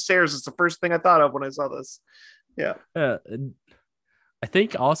some stairs. It's the first thing I thought of when I saw this. Yeah. I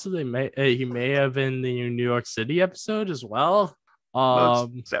think also he may have in the New York City episode as well.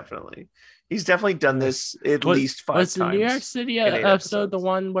 Definitely. He's definitely done this at least 5 times. Was the New York City episode the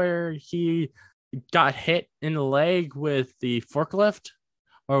one where he got hit in the leg with the forklift?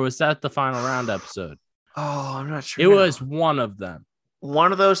 Or was that the final round episode? Oh, I'm not sure. It was one of them.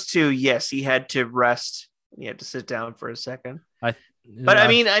 One of those two, yes. He had to rest. He had to sit down for a second. I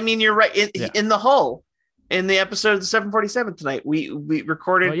mean, you're right. In the hull, in the episode of the 747 tonight, we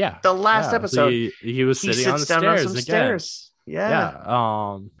recorded the last episode. So he was sitting on the stairs again. Yeah.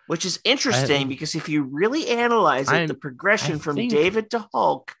 Yeah. Which is interesting because if you really analyze it, the I progression from think David to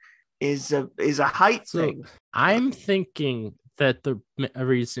Hulk is a height so. thing. I'm thinking that the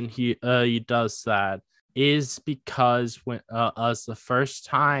reason he does that is because when as the first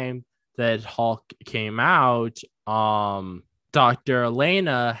time that Hulk came out, Dr.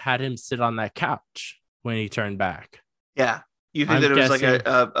 Elena had him sit on that couch when he turned back. Yeah. You think I'm that it was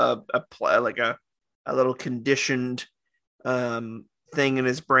guessing, like a little conditioned thing in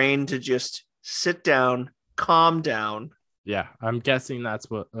his brain to just sit down, calm down, yeah, I'm guessing that's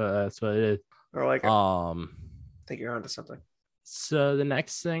what it is. or like I think you're onto something. So the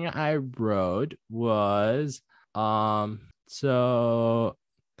next thing I wrote was so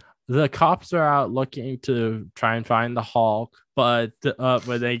the cops are out looking to try and find the Hulk, but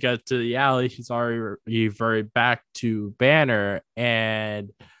when they get to the alley, he's already reverted back to Banner,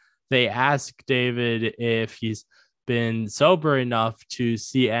 and they ask David if he's been sober enough to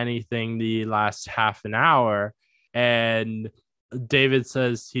see anything the last half an hour, and David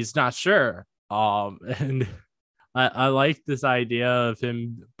says he's not sure. And I like this idea of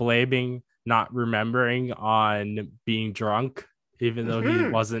him blaming not remembering on being drunk, even though he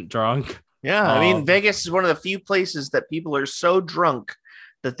wasn't drunk. Yeah, I mean, Vegas is one of the few places that people are so drunk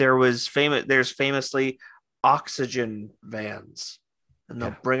that there's famously oxygen vans, and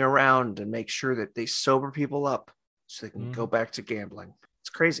they'll bring around and make sure that they sober people up so they can go back to gambling. It's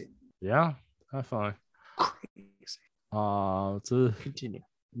crazy. Yeah, definitely. Crazy. So Continue.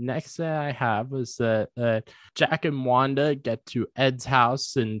 next thing I have was that Jack and Wanda get to Ed's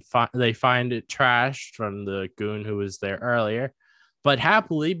house and they find it trashed from the goon who was there earlier. But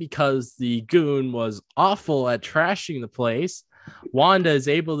happily, because the goon was awful at trashing the place, Wanda is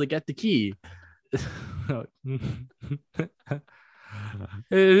able to get the key. I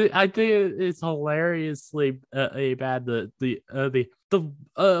think it's hilariously bad. One of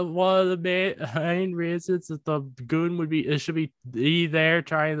the main reasons that the goon should be there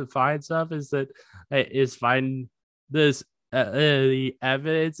trying to find stuff is find this the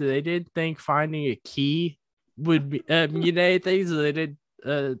evidence. They didn't think finding a key would be anything, so they did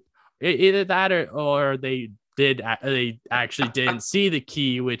either that or they actually didn't see the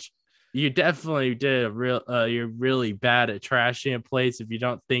key, which you definitely did you're really bad at trashing a place if you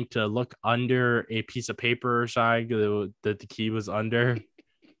don't think to look under a piece of paper or something that the key was under.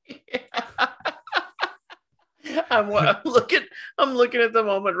 I'm looking at the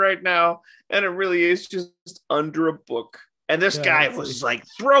moment right now, and it really is just under a book. And this guy was like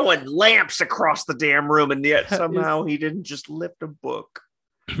throwing lamps across the damn room, and yet somehow he didn't just lift a book.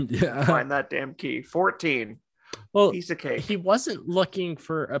 Yeah, find that damn key. 14. Well, piece of cake. He wasn't looking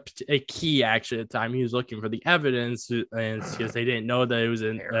for a key actually at the time. He was looking for the evidence, and because they didn't know that it was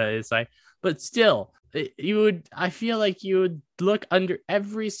in his site. But still, I feel like you would look under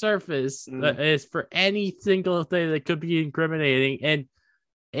every surface is for any single thing that could be incriminating. And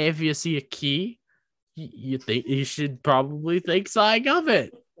if you see a key, you think you should probably think something of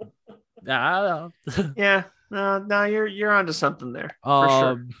it. I don't know. Yeah, no, you're onto something there for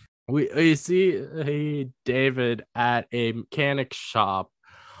sure. We see David at a mechanic shop,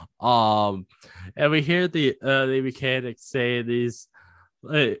 and we hear the mechanic say these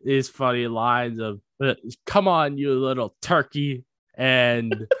funny lines of "Come on, you little turkey,"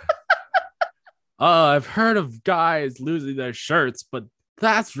 and I've heard of guys losing their shirts, but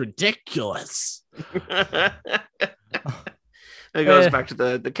that's ridiculous. It goes back to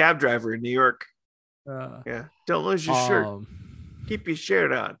the cab driver in New York. Yeah, don't lose your shirt. Keep your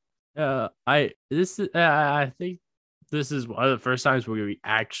shirt on. I think this is one of the first times where we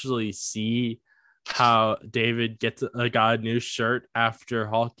actually see how David got a new shirt after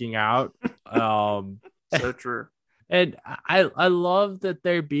hulking out. So true. And I love that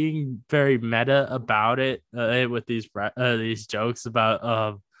they're being very meta about it with these jokes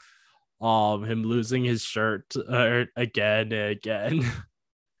about him losing his shirt again and again.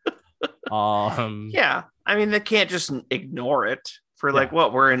 Yeah, I mean they can't just ignore it for like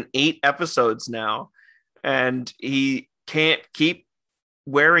what we're in 8 episodes now, and he can't keep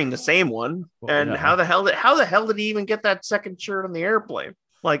wearing the same one. And how the hell did he even get that second shirt on the airplane?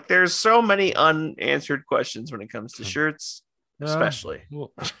 Like, there's so many unanswered questions when it comes to shirts, especially.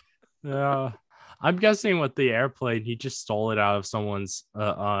 I'm guessing with the airplane, he just stole it out of someone's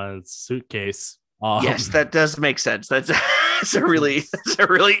suitcase. Yes, that does make sense. That's a really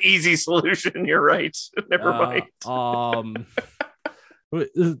easy solution. You're right. Never mind.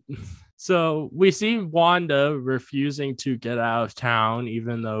 So we see Wanda refusing to get out of town,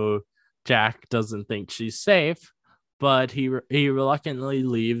 even though Jack doesn't think she's safe. But he reluctantly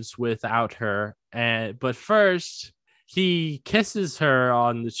leaves without her. But first, he kisses her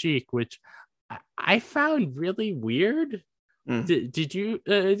on the cheek, which I found really weird. Did you?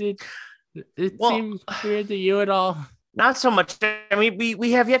 Did it seem weird to you at all? Not so much. I mean,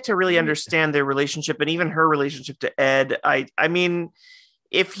 we have yet to really understand their relationship, and even her relationship to Ed. I mean,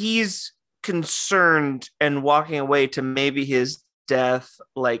 if he's concerned and walking away to maybe his death,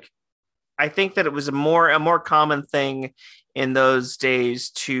 like, I think that it was a more common thing in those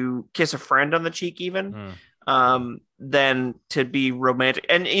days to kiss a friend on the cheek, even than to be romantic.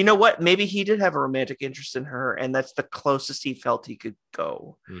 And you know what? Maybe he did have a romantic interest in her, and that's the closest he felt he could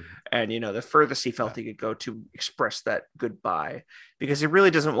go. And, you know, the furthest he felt he could go to express that goodbye, because he really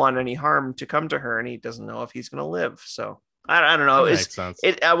doesn't want any harm to come to her, and he doesn't know if he's going to live. So I don't know.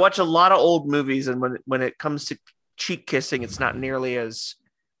 I watch a lot of old movies, and when it comes to cheek kissing, it's not nearly as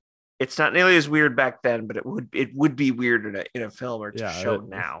weird back then, but it would be weird in a film or show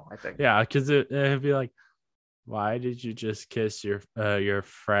now, I think. Yeah, because it'd be like, why did you just kiss your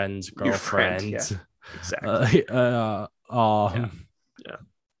friend's girlfriend? Yeah, exactly.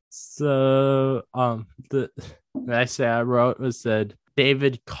 So the next thing I wrote was said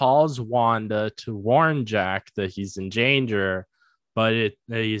David calls Wanda to warn Jack that he's in danger, but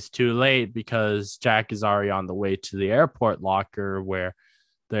he's too late because Jack is already on the way to the airport locker where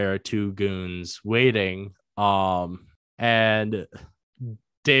there are two goons waiting. And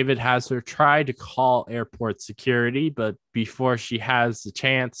David has her try to call airport security, but before she has the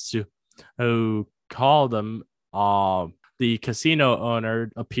chance to call them, the casino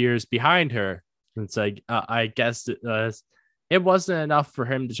owner appears behind her. It's like, I guess it wasn't enough for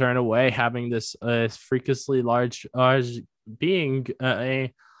him to turn away, having this freakishly large being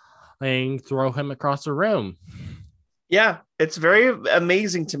throw him across the room. Yeah, it's very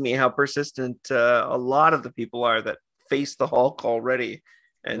amazing to me how persistent a lot of the people are that face the Hulk already,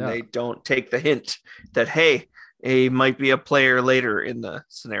 and they don't take the hint that, hey, he might be a player later in the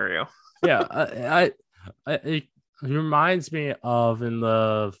scenario. Yeah, it reminds me of in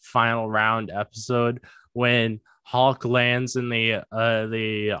the final round episode when Hulk lands in the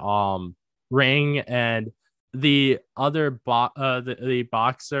ring, and the other the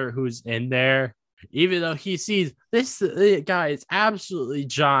boxer who's in there, even though he sees this guy is absolutely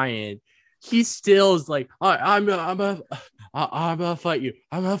giant, he still is like, I'm gonna fight you.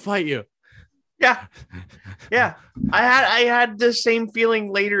 I'm gonna fight you. Yeah. I had the same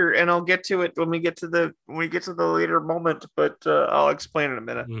feeling later, and I'll get to it when we get to the later moment. But I'll explain in a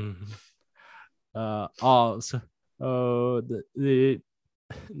minute. The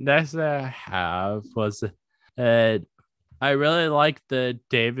next thing I have was I really like that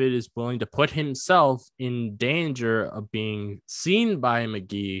David is willing to put himself in danger of being seen by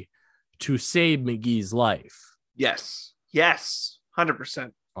McGee to save McGee's life. Yes,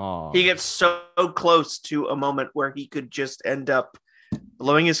 100%. He gets so close to a moment where he could just end up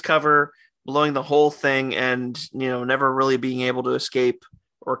blowing his cover, blowing the whole thing, and, you know, never really being able to escape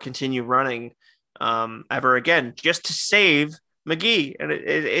or continue running ever again, just to save McGee. And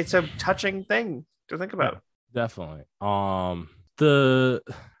it's a touching thing to think about. Yeah, definitely.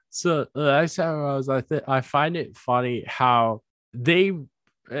 So the next time I find it funny how they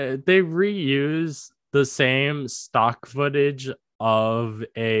reuse the same stock footage of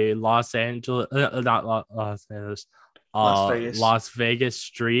a Las Vegas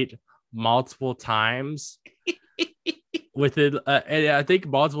street multiple times within and I think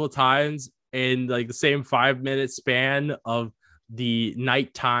multiple times in like the same 5-minute span of the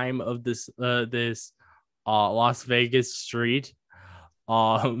nighttime of this Las Vegas street.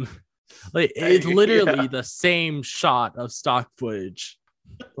 Like it's literally the same shot of stock footage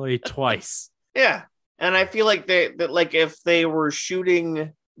like twice. Yeah. And I feel like that like if they were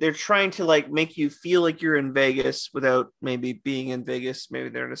shooting, they're trying to like make you feel like you're in Vegas without maybe being in Vegas. Maybe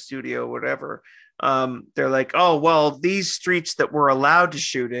they're in a studio, whatever. They're like, oh, well, these streets that we're allowed to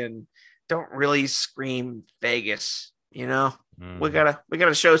shoot in don't really scream Vegas, you know? We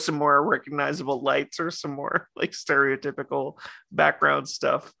gotta show some more recognizable lights or some more like stereotypical background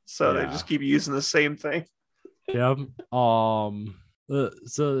stuff. So they just keep using the same thing. Yep.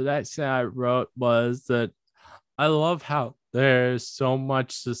 So the next thing I wrote was that I love how there's so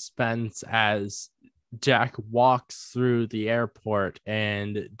much suspense as Jack walks through the airport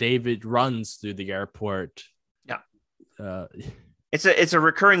and David runs through the airport. Yeah. It's a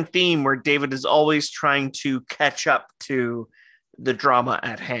recurring theme where David is always trying to catch up to the drama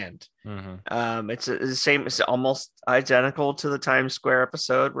at hand. It's the same. It's almost identical to the Times Square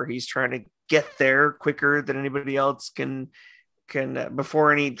episode where he's trying to get there quicker than anybody else can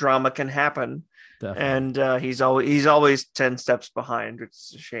before any drama can happen. Definitely. And he's always 10 steps behind, which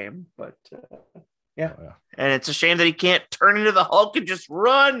is a shame, but Yeah. Oh, yeah. And it's a shame that he can't turn into the Hulk and just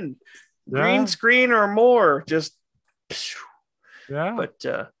run. Green screen or more. Just Yeah. But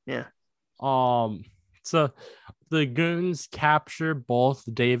yeah. So the goons capture both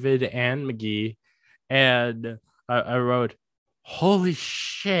David and McGee, and I wrote, holy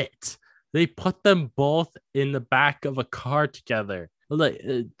shit, they put them both in the back of a car together. Like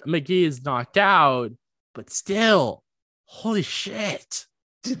McGee is knocked out, but still, holy shit.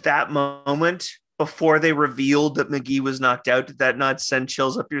 Did that moment before they revealed that McGee was knocked out, did that not send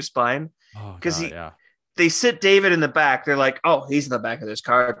chills up your spine? Oh, Because yeah. they sit David in the back. They're like, oh, he's in the back of this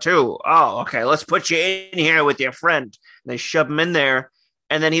car too. Oh, okay, let's put you in here with your friend. And they shove him in there.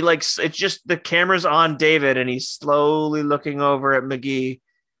 And then it's just the camera's on David and he's slowly looking over at McGee.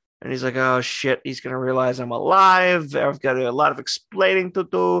 And he's like, oh shit, he's going to realize I'm alive. I've got a lot of explaining to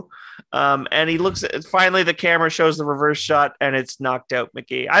do. And he looks at, finally the camera shows the reverse shot and it's knocked out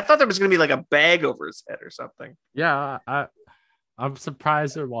McGee. I thought there was going to be like a bag over his head or something. Yeah, I'm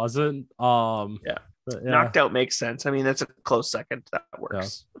surprised there wasn't. Yeah. But, yeah. Knocked out makes sense. I mean, that's a close second. That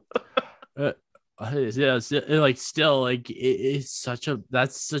works. Yeah. It's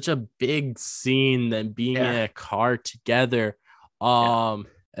such a big scene than being in a car together.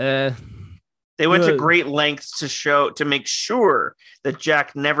 They went to great lengths to make sure that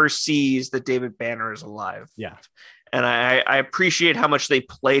Jack never sees that David Banner is alive. Yeah. And I appreciate how much they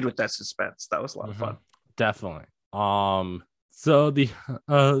played with that suspense. That was a lot of fun. Definitely. So the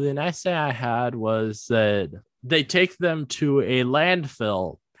nice thing I had was that they take them to a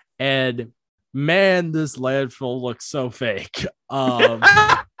landfill, and man, this landfill looks so fake.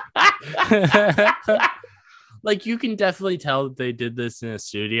 Like you can definitely tell that they did this in a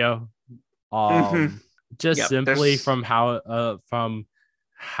studio. Simply from how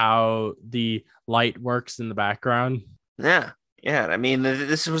the light works in the background. Yeah. Yeah, I mean,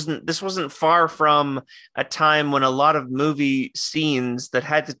 this wasn't far from a time when a lot of movie scenes that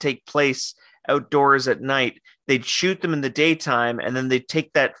had to take place outdoors at night, they'd shoot them in the daytime, and then they'd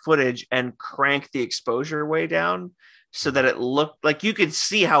take that footage and crank the exposure way down so that it looked like you could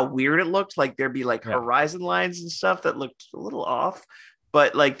see how weird it looked. Like there'd be like horizon lines and stuff that looked a little off,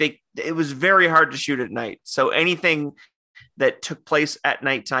 but like it was very hard to shoot at night. So anything that took place at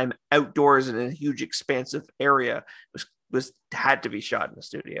nighttime outdoors in a huge expansive area had to be shot in the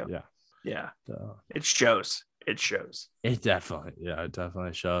studio. Yeah. It shows. It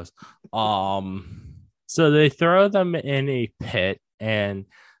definitely shows. So they throw them in a pit, and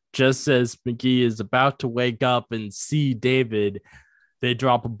just as McGee is about to wake up and see David, they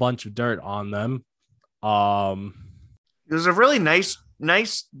drop a bunch of dirt on them. It was a really nice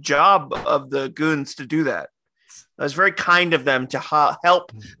job of the goons to do that. It was very kind of them to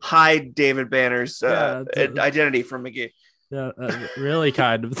help hide David Banner's identity from McGee. Yeah, really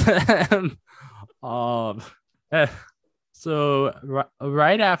kind of them. So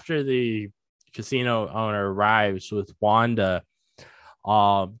right after the casino owner arrives with Wanda,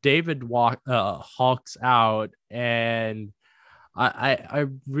 David hulks out, and I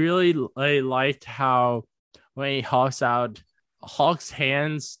really liked how when he hulks out, Hulk's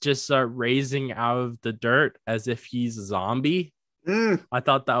hands just start raising out of the dirt as if he's a zombie. I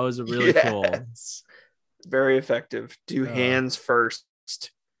thought that was really cool. Very effective. Do hands first.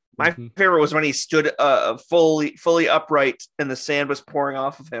 My favorite was when he stood fully upright and the sand was pouring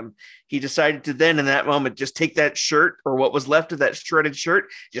off of him. He decided to then in that moment just take that shirt, or what was left of that shredded shirt,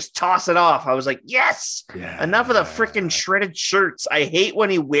 just toss it off. I was like, yes, enough of the freaking shredded shirts. I hate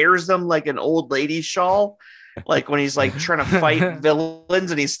when he wears them like an old lady shawl. Like when he's like trying to fight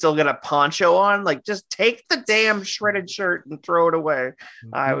villains and he's still got a poncho on. Like just take the damn shredded shirt and throw it away.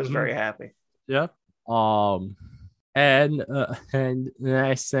 I was very happy. Yeah. And the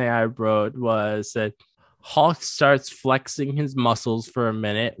next thing I wrote was that Hulk starts flexing his muscles for a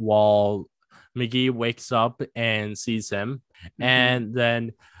minute while McGee wakes up and sees him. And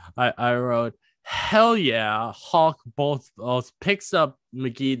then I wrote, hell yeah, Hulk both picks up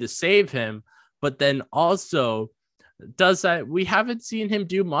McGee to save him, but then also does that. We haven't seen him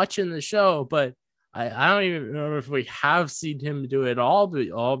do much in the show, but I don't even remember if we have seen him do it all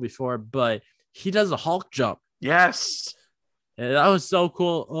before, but he does a Hulk jump. Yes. And that was so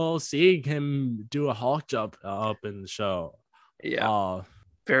cool seeing him do a Hulk jump up in the show. Yeah.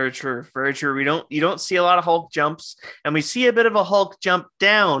 Very true. Very true. You don't see a lot of Hulk jumps, and we see a bit of a Hulk jump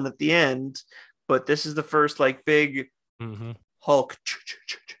down at the end, but this is the first like big Hulk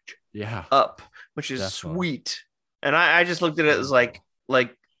up, which is sweet. And I just looked at it as like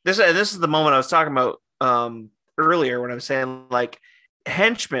this is the moment I was talking about earlier when I was saying like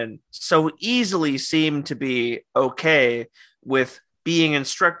henchmen so easily seem to be okay with being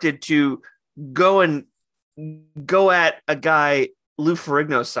instructed to go and go at a guy Lou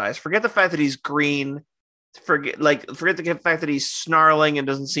Ferrigno size. Forget the fact that he's green. Forget the fact that he's snarling and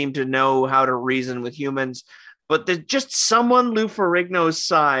doesn't seem to know how to reason with humans. But there's just someone Lou Ferrigno's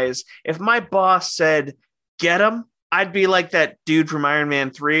size. If my boss said, "Get him," I'd be like that dude from Iron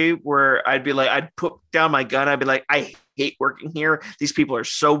Man 3, where I'd be like, I'd put down my gun. I'd be like, I hate working here. These people are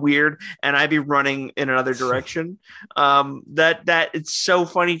so weird. And I'd be running in another direction. That it's so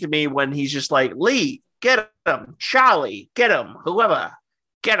funny to me when he's just like, Lee, get him. Charlie, get him. Whoever,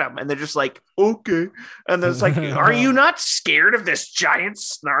 get him. And they're just like, okay. And then it's like, are you not scared of this giant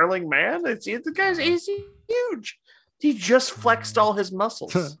snarling man? The guy's he's huge. He just flexed all his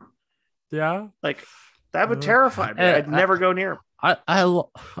muscles. Yeah. Like, that would terrify me. I'd never go near him. I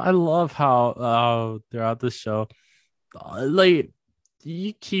love how throughout the show, like,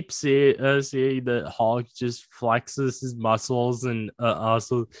 you keep seeing that Hulk just flexes his muscles, and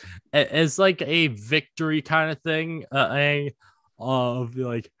also it's like a victory kind of thing, of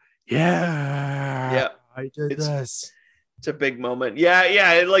like, yeah, I did this. It's a big moment.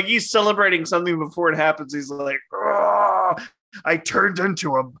 Yeah. Like, he's celebrating something before it happens. He's like, oh, I turned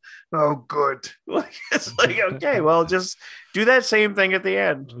into him. Oh, good. It's like, okay, well, just do that same thing at the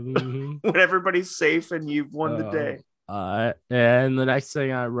end when everybody's safe and you've won the day. And the next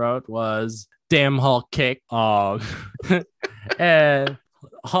thing I wrote was damn Hulk kick. And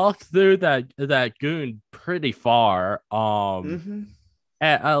Hulk threw that goon pretty far. And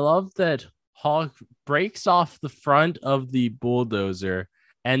I love that Hulk breaks off the front of the bulldozer,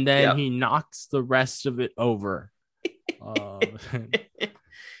 and then he knocks the rest of it over.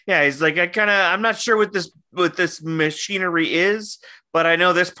 Yeah, he's like, I'm not sure what this machinery is, but I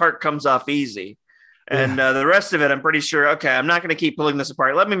know this part comes off easy. And the rest of it, I'm pretty sure, okay, I'm not going to keep pulling this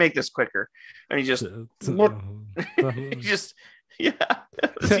apart. Let me make this quicker. And he just, he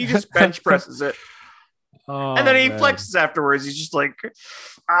just bench presses it. And then he flexes afterwards. He's just like,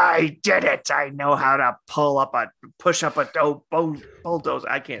 I did it. I know how to push up a bulldozer.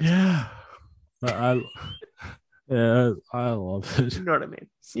 I can't. Yeah. I love it. You know what I mean?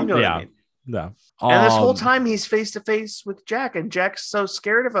 What I mean? Yeah. And this whole time he's face to face with Jack, and Jack's so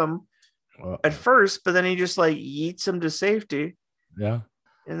scared of him at first, but then he just like yeets him to safety. Yeah.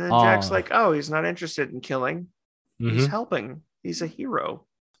 And then Jack's like, oh, he's not interested in killing. He's helping. He's a hero.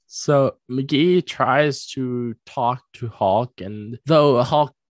 So McGee tries to talk to Hulk, and though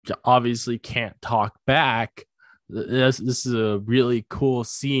Hulk obviously can't talk back, this is a really cool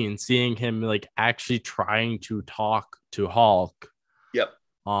scene, seeing him like actually trying to talk to Hulk. Yep.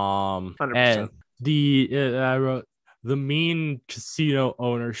 100%. And I wrote, the mean casino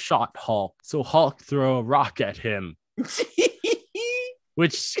owner shot Hulk, so Hulk threw a rock at him,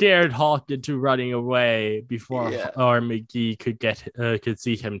 which scared Hulk into running away before or McGee could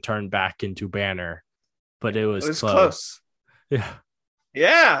see him turn back into Banner. But it was close.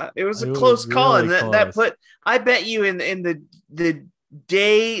 Yeah, it was a close call, really, and that put. I bet you in the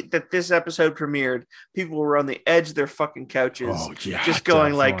day that this episode premiered, people were on the edge of their fucking couches, just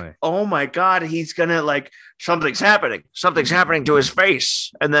going like, "Oh my god, he's gonna like something's happening to his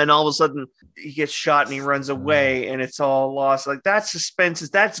face," and then all of a sudden he gets shot and he runs away, and it's all lost. Like, that suspense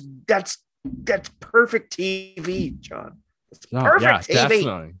that's perfect TV, John. It's perfect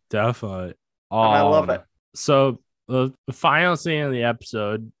TV. Definitely. I love it. So. The final scene of the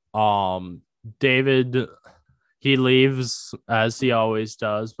episode, David, he leaves as he always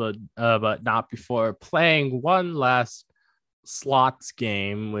does, but not before playing one last slots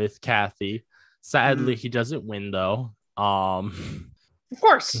game with Kathy. Sadly, he doesn't win though. Of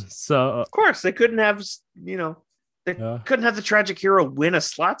course. So of course they couldn't have, couldn't have the tragic hero win a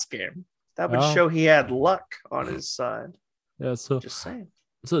slots game. That would show he had luck on his side. Yeah. So just saying.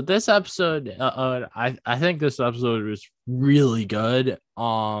 So this episode, I think this episode was really good.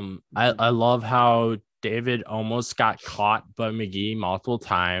 I love how David almost got caught by McGee multiple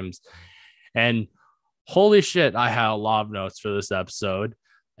times, and holy shit, I had a lot of notes for this episode.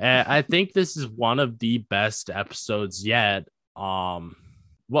 And I think this is one of the best episodes yet.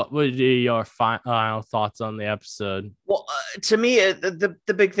 What would be your final thoughts on the episode? Well, to me,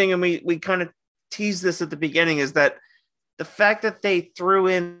 the big thing, and we kind of teased this at the beginning, is that the fact that they threw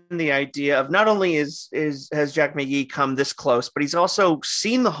in the idea of not only has Jack McGee come this close, but he's also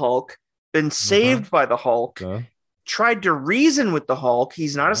seen the Hulk, been saved by the Hulk, tried to reason with the Hulk.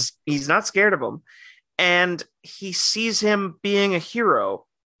 He's not scared of him, and he sees him being a hero,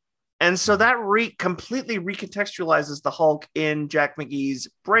 and so that completely recontextualizes the Hulk in Jack McGee's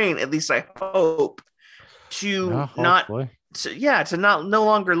brain. At least I hope to not to not no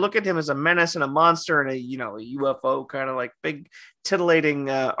longer look at him as a menace and a monster and a UFO kind of like big titillating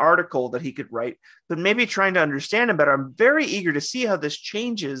article that he could write, but maybe trying to understand him better. I'm very eager to see how this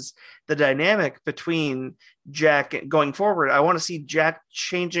changes the dynamic between Jack going forward. I want to see Jack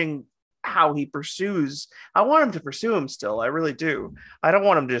changing how he pursues. I want him to pursue him still. I really do. I don't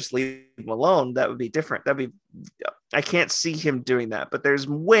want him to just leave him alone. That would be different. I can't see him doing that, but there's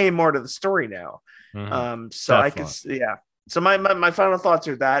way more to the story now. So definitely. I could, yeah. So my final thoughts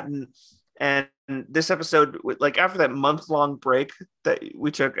are that, and this episode, like after that month-long break that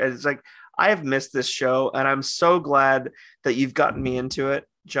we took, it's like I have missed this show, and I'm so glad that you've gotten me into it,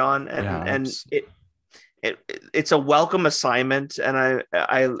 John. And it's a welcome assignment, and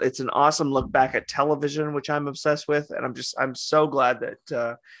I it's an awesome look back at television, which I'm obsessed with, and I'm so glad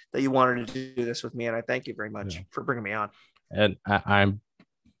that you wanted to do this with me, and I thank you very much for bringing me on. And I'm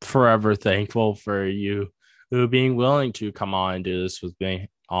forever thankful for you being willing to come on and do this with me.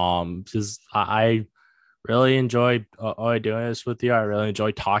 Because I really enjoyed doing this with you. I really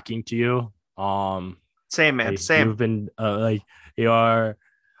enjoy talking to you. Same, man. Same. You've been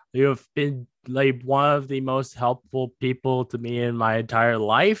you have been like one of the most helpful people to me in my entire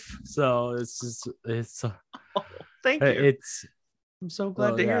life. So it's thank you. I'm so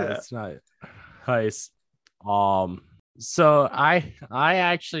glad to hear that. It's not nice. So I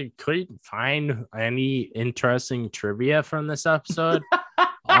actually couldn't find any interesting trivia from this episode.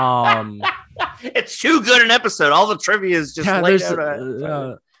 It's too good an episode. All the trivia is just laid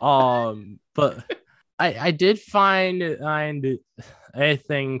out. But I did find a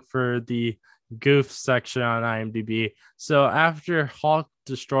thing for the goof section on IMDb. So after Hulk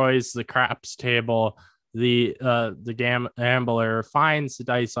destroys the craps table, the gambler finds the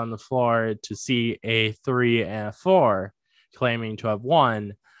dice on the floor to see a 3 and a 4, claiming to have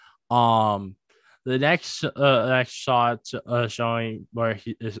won. The next shot showing where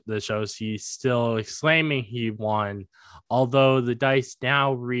that shows he's still exclaiming he won, although the dice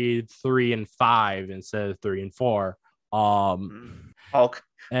now read 3 and 5 instead of 3 and 4. Hulk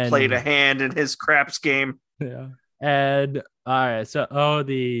played a hand in his craps game. Yeah. And all right, so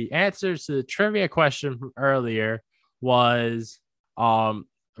the answers to the trivia question from earlier was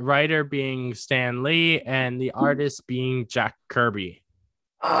writer being Stan Lee and the artist being Jack Kirby.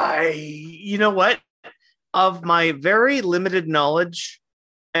 You know what? Of my very limited knowledge,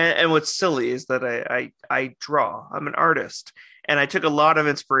 and what's silly is that I draw. I'm an artist, and I took a lot of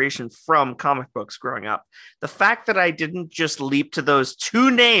inspiration from comic books growing up. The fact that I didn't just leap to those two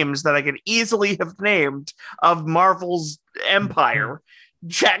names that I could easily have named of Marvel's empire,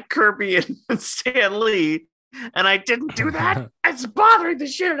 Jack Kirby and Stan Lee, and I didn't do that, it's bothering the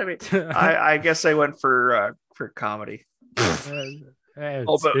shit out of me. I guess I went for comedy. Hope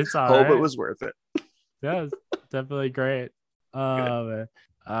it was worth it. Yeah, it's definitely great. All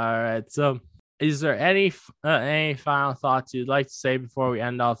right. So, is there any final thoughts you'd like to say before we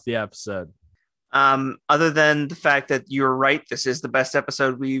end off the episode? Other than the fact that you're right, this is the best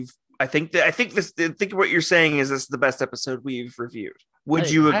episode we've. I think what you're saying is this is the best episode we've reviewed.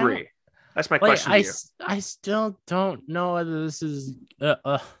 Would you agree? That's my question to you. I still don't know whether this is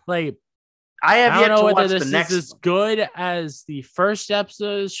like. I have yet to watch the next. Is as good as the first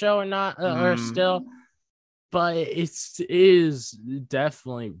episode of the show or not, or still, but it is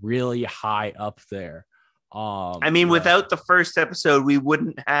definitely really high up there. I mean, without the first episode, we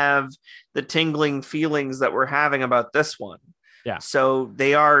wouldn't have the tingling feelings that we're having about this one. Yeah. So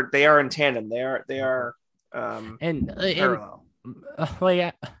they are in tandem. They are parallel.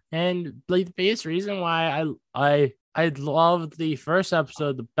 And the biggest reason why I love the first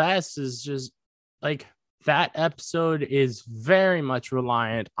episode the best is just like that episode is very much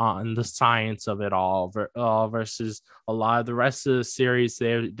reliant on the science of it all versus a lot of the rest of the series.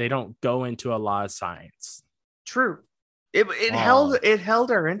 They don't go into a lot of science. True. It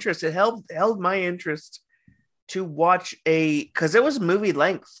held our interest. It held my interest to watch because it was movie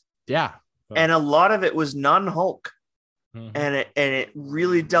length. Yeah. And a lot of it was non-Hulk. Mm-hmm. And it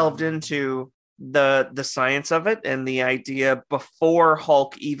really delved into the science of it and the idea before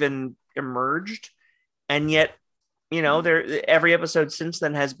Hulk even emerged. And yet, every episode since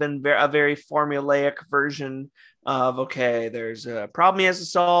then has been a very formulaic version of, okay, there's a problem he has to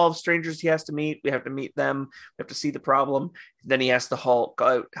solve, strangers he has to meet, we have to meet them, we have to see the problem, then he has to Hulk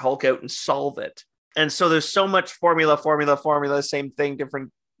out and solve it. And so there's so much formula, same thing,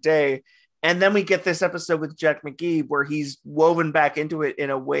 different day. And then we get this episode with Jack McGee where he's woven back into it in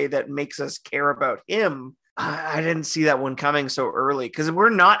a way that makes us care about him. I didn't see that one coming so early because we're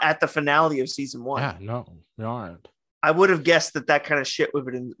not at the finale of season 1. Yeah, no, we aren't. I would have guessed that kind of shit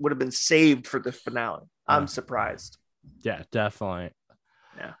would have been saved for the finale. I'm surprised. Yeah, definitely.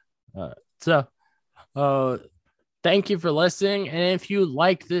 Yeah. So, thank you for listening. And if you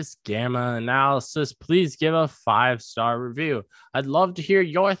like this gamma analysis, please give a 5-star review. I'd love to hear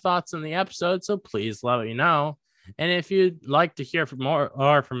your thoughts on the episode, so please let me know. And if you'd like to hear from more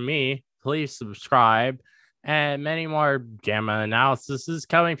or from me, please subscribe. And many more gamma analysis is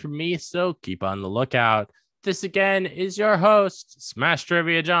coming from me, so keep on the lookout. This again is your host, Smash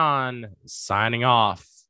Trivia John, signing off.